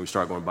weeks, and we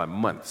start going by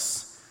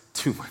months,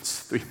 2 months,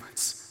 3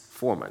 months,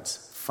 4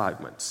 months,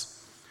 5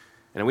 months.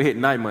 And then we hit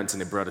 9 months,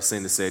 and they brought us in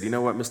and said, you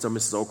know what, Mr. and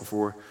Mrs.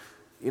 Okafor,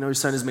 your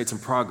son has made some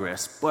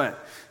progress,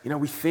 but,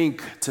 we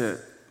think to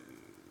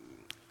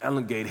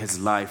elongate his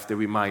life that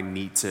we might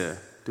need to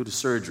do the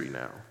surgery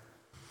now.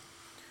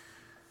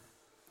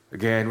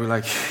 Again, we're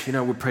like,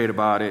 we prayed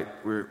about it.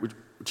 We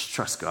just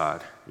trust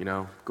God,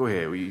 Go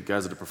ahead. You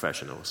guys are the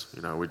professionals.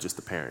 We're just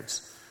the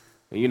parents.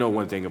 And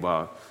one thing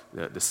about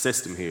the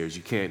system here is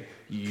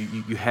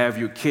you have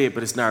your kid,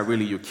 but it's not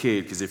really your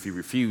kid because if you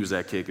refuse,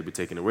 that kid could be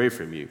taken away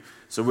from you.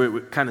 So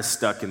we're kind of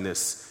stuck in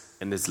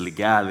this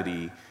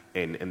legality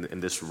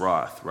and this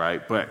wrath,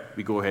 right? But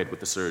we go ahead with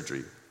the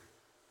surgery.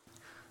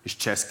 His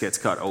chest gets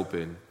cut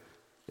open.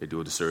 They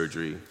do the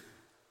surgery.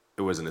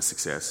 It wasn't a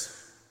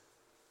success.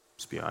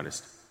 Let's be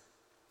honest.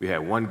 We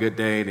had 1 good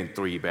day, then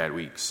 3 bad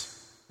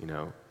weeks,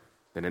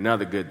 then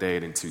another good day,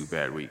 then 2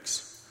 bad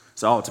weeks.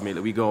 So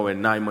ultimately, we go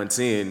in 9 months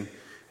in,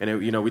 and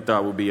we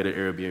thought we'd be at an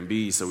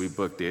Airbnb, so we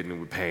booked it,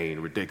 and we're paying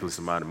a ridiculous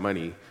amount of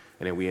money.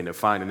 And then we ended up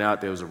finding out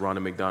there was a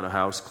Ronald McDonald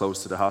House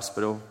close to the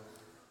hospital,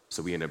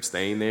 so we ended up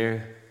staying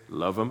there.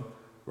 Love them,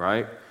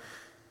 right?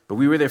 But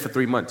we were there for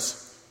 3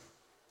 months.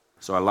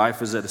 So our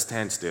life was at a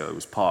standstill. It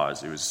was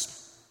paused. It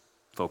was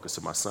focused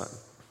on my son.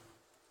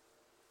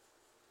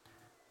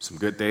 Some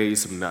good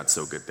days, some not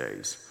so good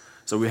days.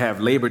 So we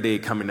have Labor Day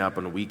coming up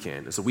on the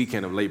weekend. It's a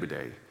weekend of Labor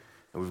Day.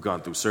 And we've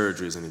gone through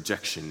surgeries and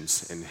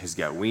injections, and he's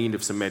got weaned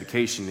of some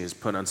medication, he's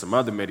put on some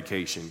other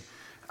medication.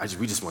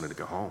 We just wanted to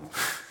go home,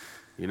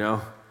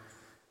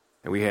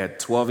 And we had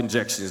 12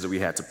 injections that we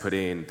had to put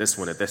in. This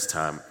one at this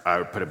time,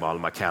 I put it all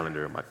on my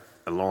calendar. My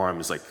alarm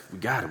is like, we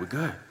got it, we're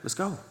good, let's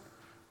go.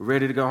 We're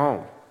ready to go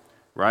home,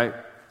 right?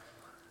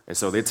 And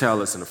so they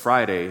tell us on a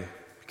Friday, you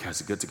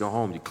guys are good to go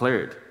home, you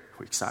cleared.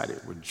 We're excited.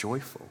 We're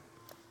joyful.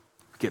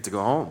 We get to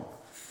go home,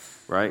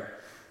 right?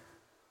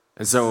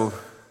 And so,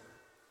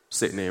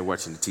 sitting there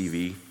watching the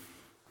TV,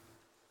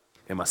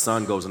 and my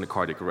son goes into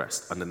cardiac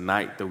arrest on the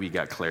night that we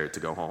got cleared to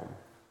go home.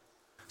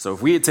 So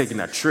if we had taken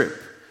that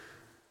trip,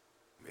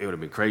 it would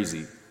have been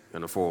crazy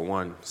on the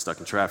 401, stuck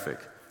in traffic.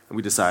 And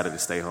we decided to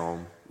stay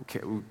home.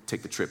 We'll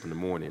take the trip in the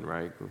morning,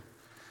 right? We'll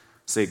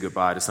say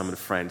goodbye to some of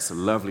the friends, the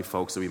lovely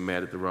folks that we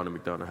met at the Ronald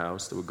McDonald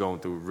House that were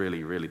going through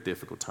really, really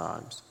difficult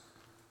times.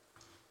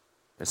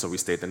 And so we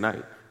stayed the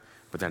night.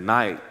 But that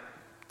night,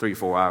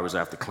 3-4 hours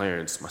after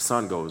clearance, my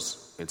son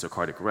goes into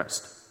cardiac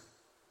arrest.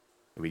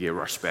 And we get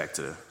rushed back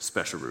to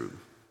special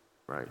room,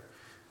 right?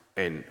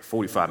 And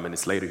 45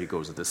 minutes later, he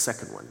goes into the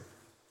second one.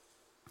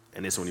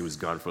 And this one, he was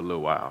gone for a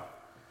little while.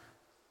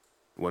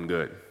 It wasn't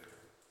good.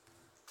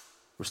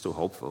 We're still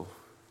hopeful.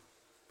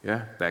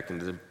 Yeah, back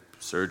into the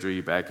surgery,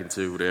 back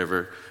into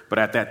whatever. But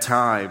at that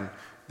time,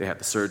 they had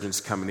the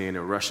surgeons coming in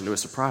and rushing. They were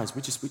surprised.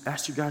 We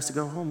asked you guys to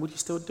go home. What are you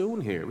still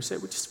doing here? We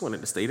said we just wanted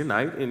to stay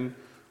tonight and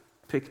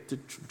pick the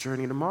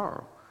journey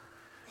tomorrow.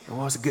 And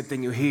well, it's a good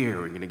thing you're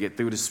here. We're going to get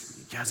through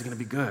this. You guys are going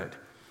to be good.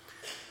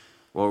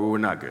 Well, we were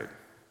not good.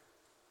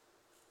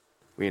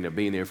 We ended up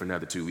being there for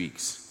another 2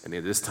 weeks. And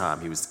then this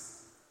time, he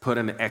was put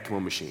in an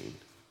ECMO machine.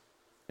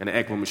 And the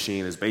ECMO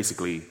machine is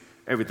basically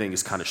everything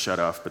is kind of shut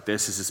off, but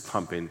this is just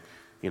pumping,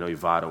 your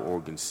vital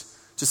organs,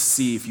 just to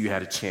see if you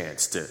had a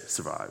chance to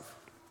survive.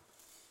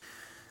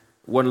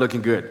 Wasn't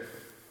looking good.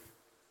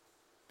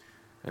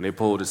 And they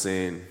pulled us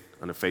in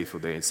on a fateful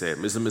day and said,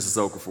 Mr. and Mrs.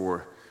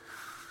 Okafor,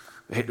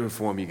 I hate to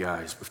inform you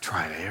guys, we've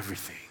tried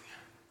everything.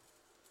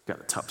 We got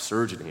the top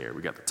surgeon here.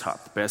 We got the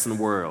best in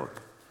the world.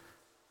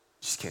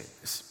 Just can't,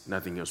 there's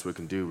nothing else we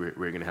can do.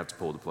 We're going to have to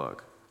pull the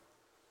plug.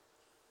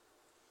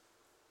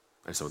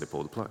 And so they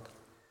pulled the plug.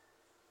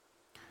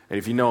 And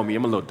if you know me,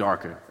 I'm a little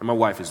darker, and my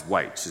wife is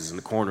white. She's in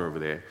the corner over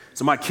there.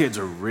 So my kids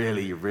are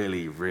really,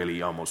 really,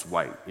 really almost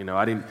white.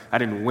 I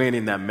didn't win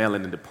in that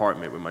melanin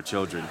department with my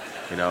children.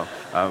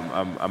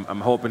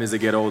 I'm hoping as they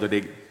get older,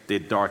 they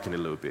darken a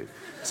little bit.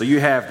 So you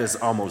have this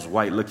almost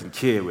white-looking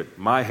kid with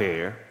my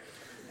hair,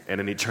 and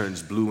then he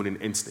turns blue in an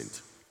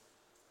instant.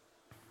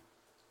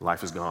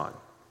 Life is gone.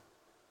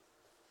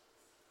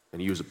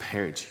 And you as a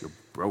parent, you're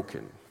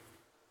broken.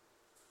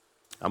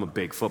 I'm a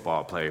big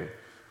football player.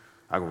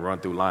 I can run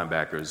through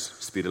linebackers,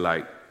 speed of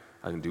light.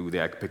 I can do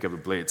that. I can pick up a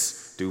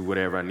blitz, do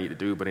whatever I need to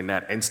do. But in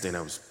that instant,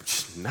 I was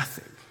just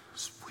nothing. I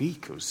was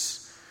weak. I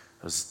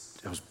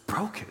was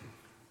broken.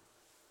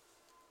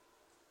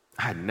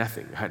 I had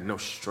nothing. I had no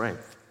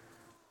strength.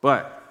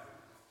 But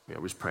we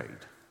always prayed.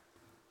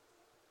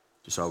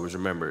 Just always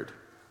remembered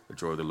the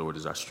joy of the Lord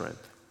is our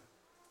strength.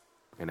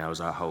 And that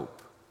was our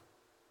hope.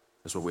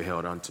 That's what we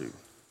held on to,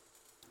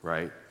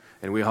 right?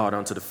 And we held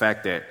on to the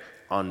fact that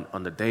on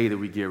the day that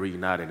we get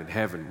reunited in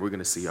heaven, we're going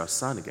to see our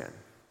son again.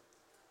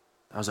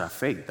 That was our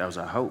faith. That was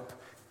our hope.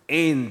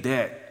 And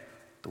that,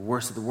 the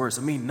worst of the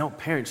worst, no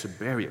parent should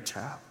bury a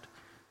child.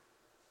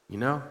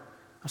 I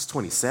was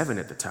 27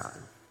 at the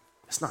time.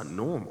 That's not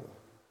normal.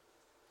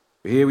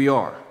 But here we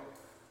are,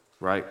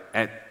 right,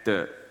 at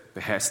the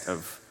behest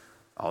of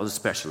all the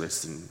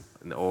specialists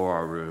in the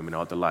OR room and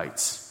all the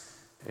lights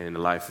and in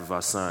the life of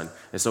our son.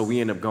 And so we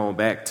end up going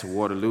back to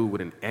Waterloo with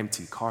an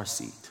empty car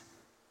seat.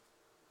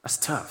 That's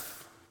tough.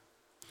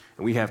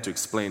 And we have to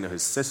explain to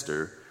his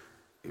sister,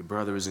 your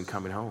brother isn't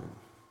coming home.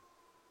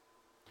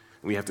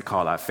 And we have to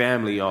call our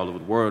family all over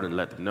the world and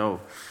let them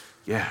know,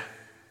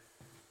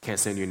 can't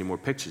send you any more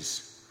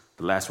pictures.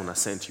 The last one I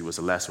sent you was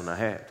the last one I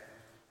had.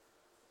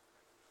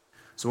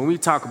 So when we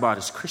talk about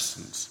as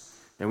Christians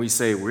and we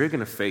say we're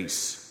going to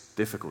face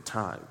difficult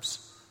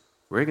times,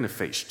 we're going to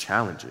face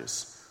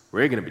challenges,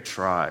 we're going to be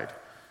tried.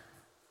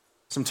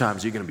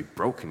 Sometimes you're going to be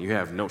broken. You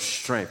have no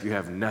strength. You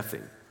have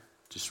nothing.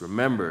 Just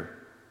remember,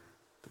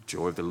 the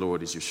joy of the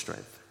Lord is your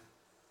strength.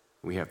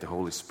 We have the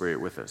Holy Spirit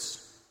with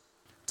us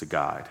to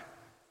guide,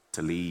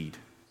 to lead,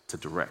 to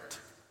direct.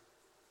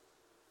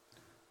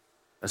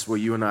 That's what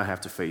you and I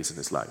have to face in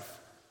this life.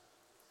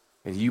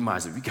 And you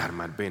might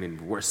have been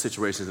in worse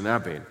situations than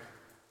I've been.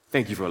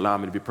 Thank you for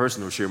allowing me to be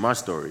personal and share my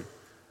story.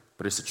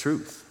 But it's the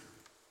truth,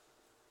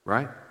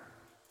 right?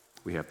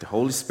 We have the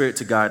Holy Spirit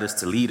to guide us,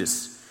 to lead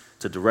us,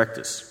 to direct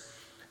us.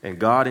 And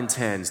God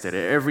intends that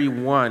every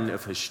one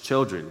of his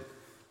children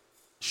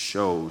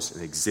shows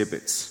and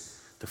exhibits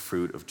the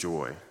fruit of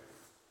joy.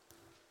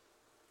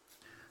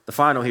 The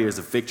final here is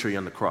the victory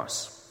on the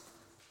cross.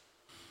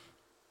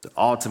 The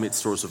ultimate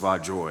source of our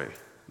joy,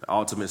 the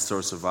ultimate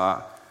source of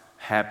our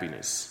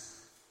happiness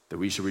that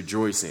we should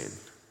rejoice in,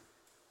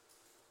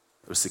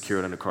 was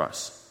secured on the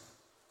cross.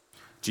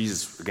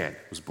 Jesus, again,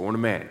 was born a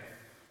man,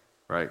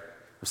 right?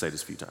 I'll say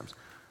this a few times,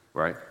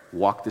 right?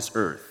 Walked this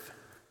earth,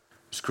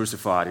 was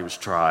crucified, he was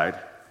tried,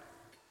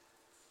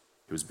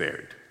 he was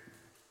buried,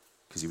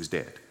 because he was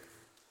dead.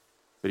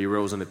 But he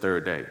rose on the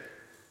third day,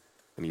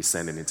 and he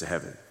ascended into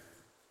heaven.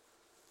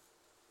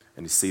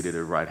 And he's seated at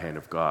the right hand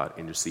of God,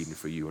 interceding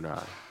for you and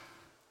I.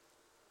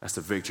 That's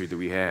the victory that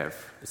we have.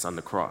 It's on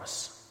the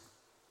cross.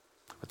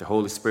 But the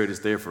Holy Spirit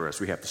is there for us.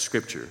 We have the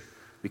scripture.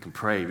 We can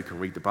pray, we can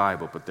read the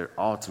Bible, but their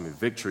ultimate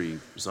victory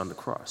is on the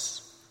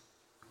cross.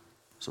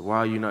 So why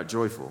are you not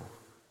joyful?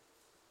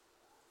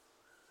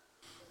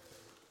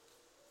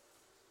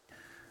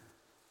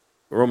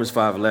 Romans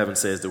 5:11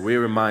 says that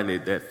we're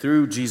reminded that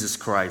through Jesus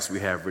Christ we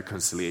have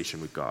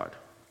reconciliation with God.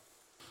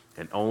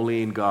 And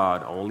only in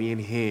God, only in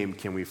him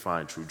can we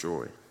find true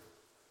joy.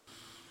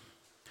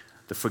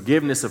 The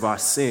forgiveness of our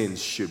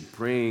sins should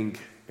bring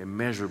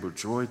immeasurable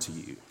joy to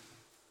you,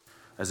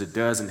 as it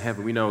does in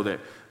heaven. We know that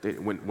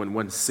when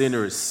one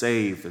sinner is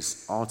saved,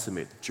 there's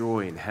ultimate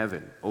joy in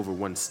heaven over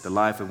the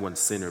life of one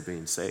sinner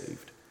being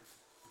saved.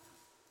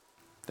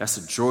 That's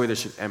a joy that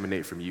should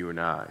emanate from you and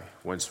I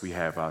once we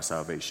have our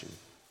salvation.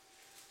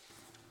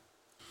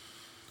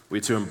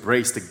 We're to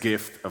embrace the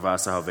gift of our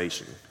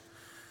salvation.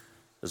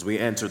 As we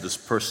enter this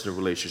personal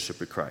relationship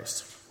with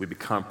Christ, we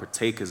become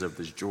partakers of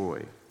this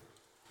joy.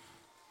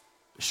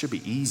 It should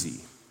be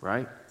easy,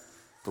 right?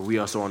 But we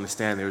also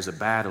understand there's a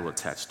battle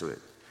attached to it.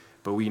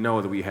 But we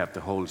know that we have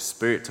the Holy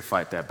Spirit to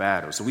fight that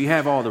battle. So we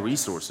have all the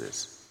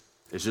resources.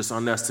 It's just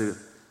on us to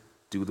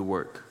do the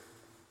work.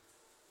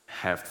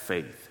 Have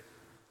faith.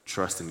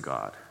 Trust in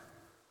God.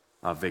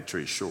 Our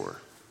victory is sure.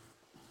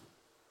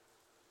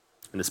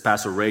 And as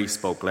Pastor Ray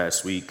spoke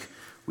last week,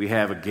 we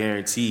have a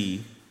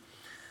guarantee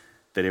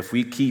that if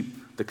we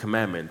keep the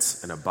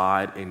commandments and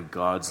abide in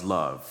God's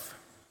love,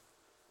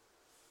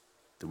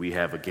 that we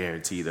have a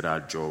guarantee that our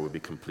joy will be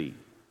complete.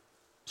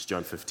 It's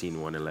John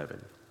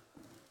 15:1-11.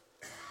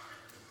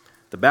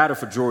 The battle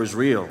for joy is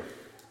real,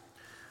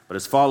 but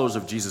as followers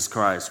of Jesus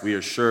Christ, we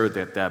are sure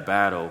that that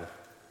battle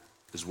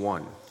is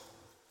won,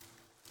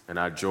 and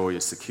our joy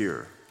is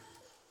secure.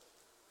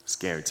 It's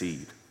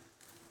guaranteed.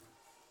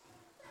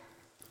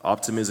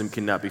 Optimism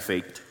cannot be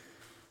faked.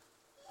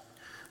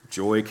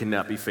 Joy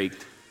cannot be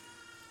faked,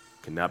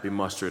 cannot be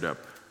mustered up,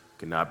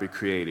 cannot be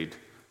created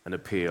in a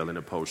pill, in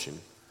a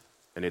potion,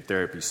 in a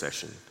therapy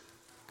session.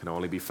 Can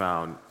only be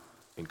found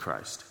in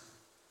Christ.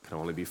 Can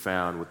only be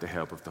found with the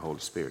help of the Holy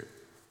Spirit.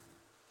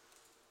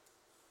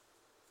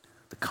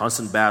 The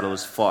constant battle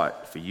is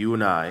fought for you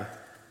and I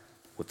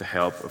with the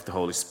help of the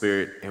Holy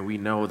Spirit, and we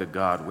know that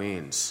God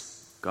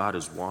wins. God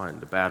has won.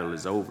 The battle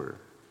is over.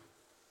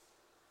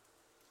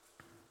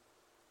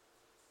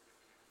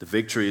 The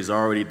victory is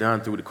already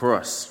done through the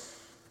cross,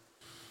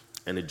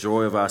 and the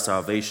joy of our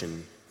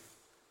salvation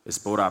is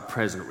both our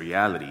present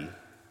reality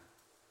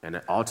and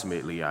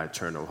ultimately our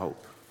eternal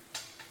hope.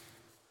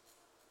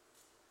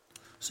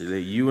 So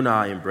that you and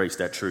I embrace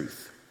that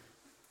truth.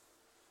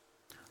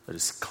 Let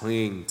us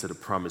cling to the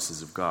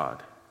promises of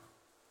God.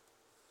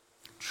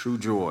 True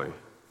joy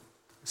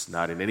is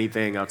not in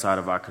anything outside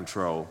of our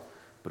control,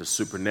 but a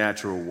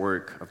supernatural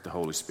work of the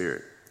Holy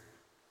Spirit.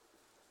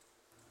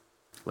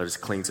 Let us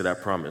cling to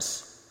that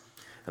promise,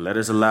 and let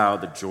us allow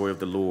the joy of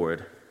the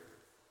Lord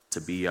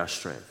to be our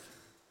strength,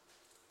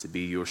 to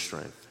be your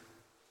strength.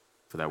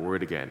 For that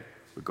word again,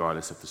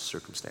 regardless of the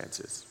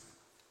circumstances.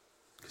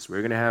 Because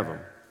we're going to have them.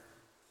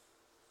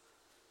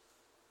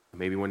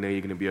 Maybe one day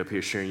you're going to be up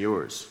here sharing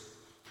yours.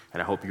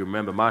 And I hope you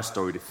remember my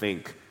story to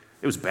think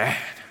it was bad,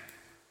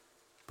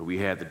 but we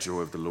had the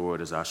joy of the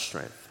Lord as our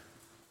strength.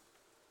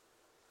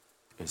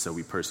 And so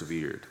we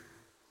persevered.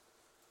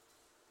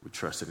 We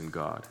trusted in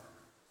God.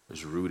 It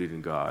was rooted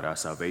in God. Our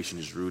salvation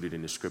is rooted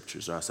in the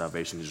scriptures. Our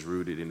salvation is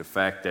rooted in the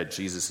fact that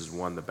Jesus has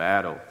won the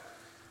battle.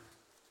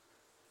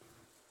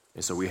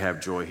 And so we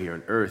have joy here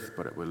on earth,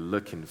 but we're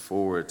looking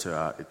forward to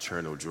our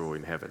eternal joy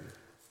in heaven.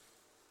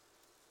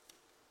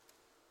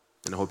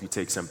 And I hope you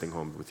take something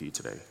home with you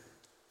today.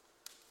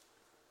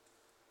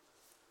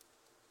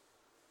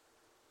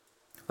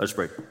 Let's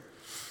pray.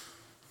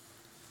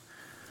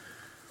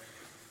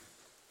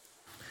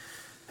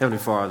 Heavenly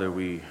Father,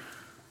 we're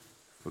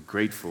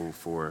grateful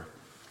for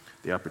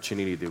the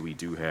opportunity that we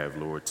do have,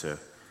 Lord, to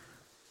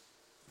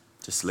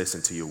just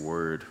listen to your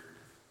word.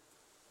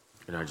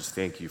 And I just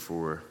thank you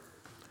for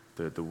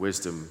the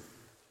wisdom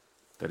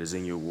that is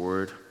in your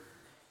word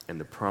and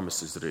the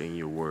promises that are in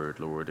your word,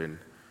 Lord. And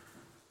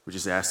we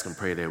just ask and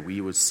pray that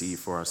we would see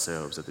for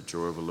ourselves that the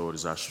joy of the Lord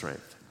is our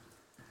strength,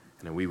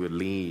 and that we would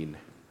lean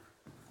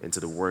into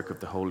the work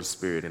of the Holy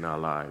Spirit in our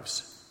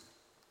lives,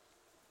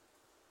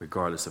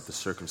 regardless of the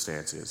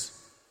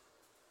circumstances,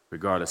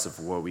 regardless of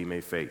what we may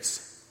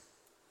face,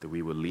 that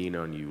we will lean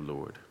on you,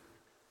 Lord,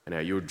 and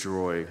that your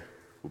joy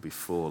will be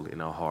full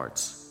in our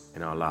hearts,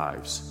 in our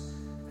lives,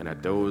 and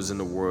that those in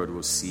the world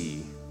will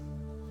see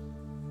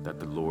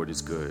that the Lord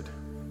is good.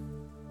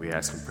 We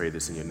ask and pray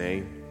this in your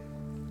name.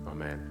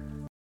 Amen.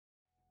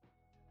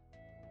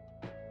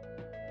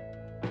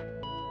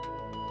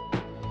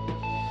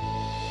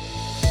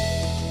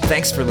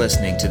 Thanks for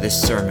listening to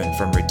this sermon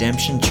from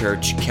Redemption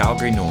Church,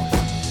 Calgary North.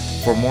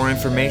 For more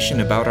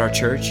information about our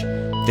church,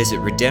 visit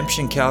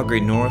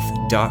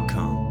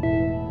redemptioncalgarynorth.com.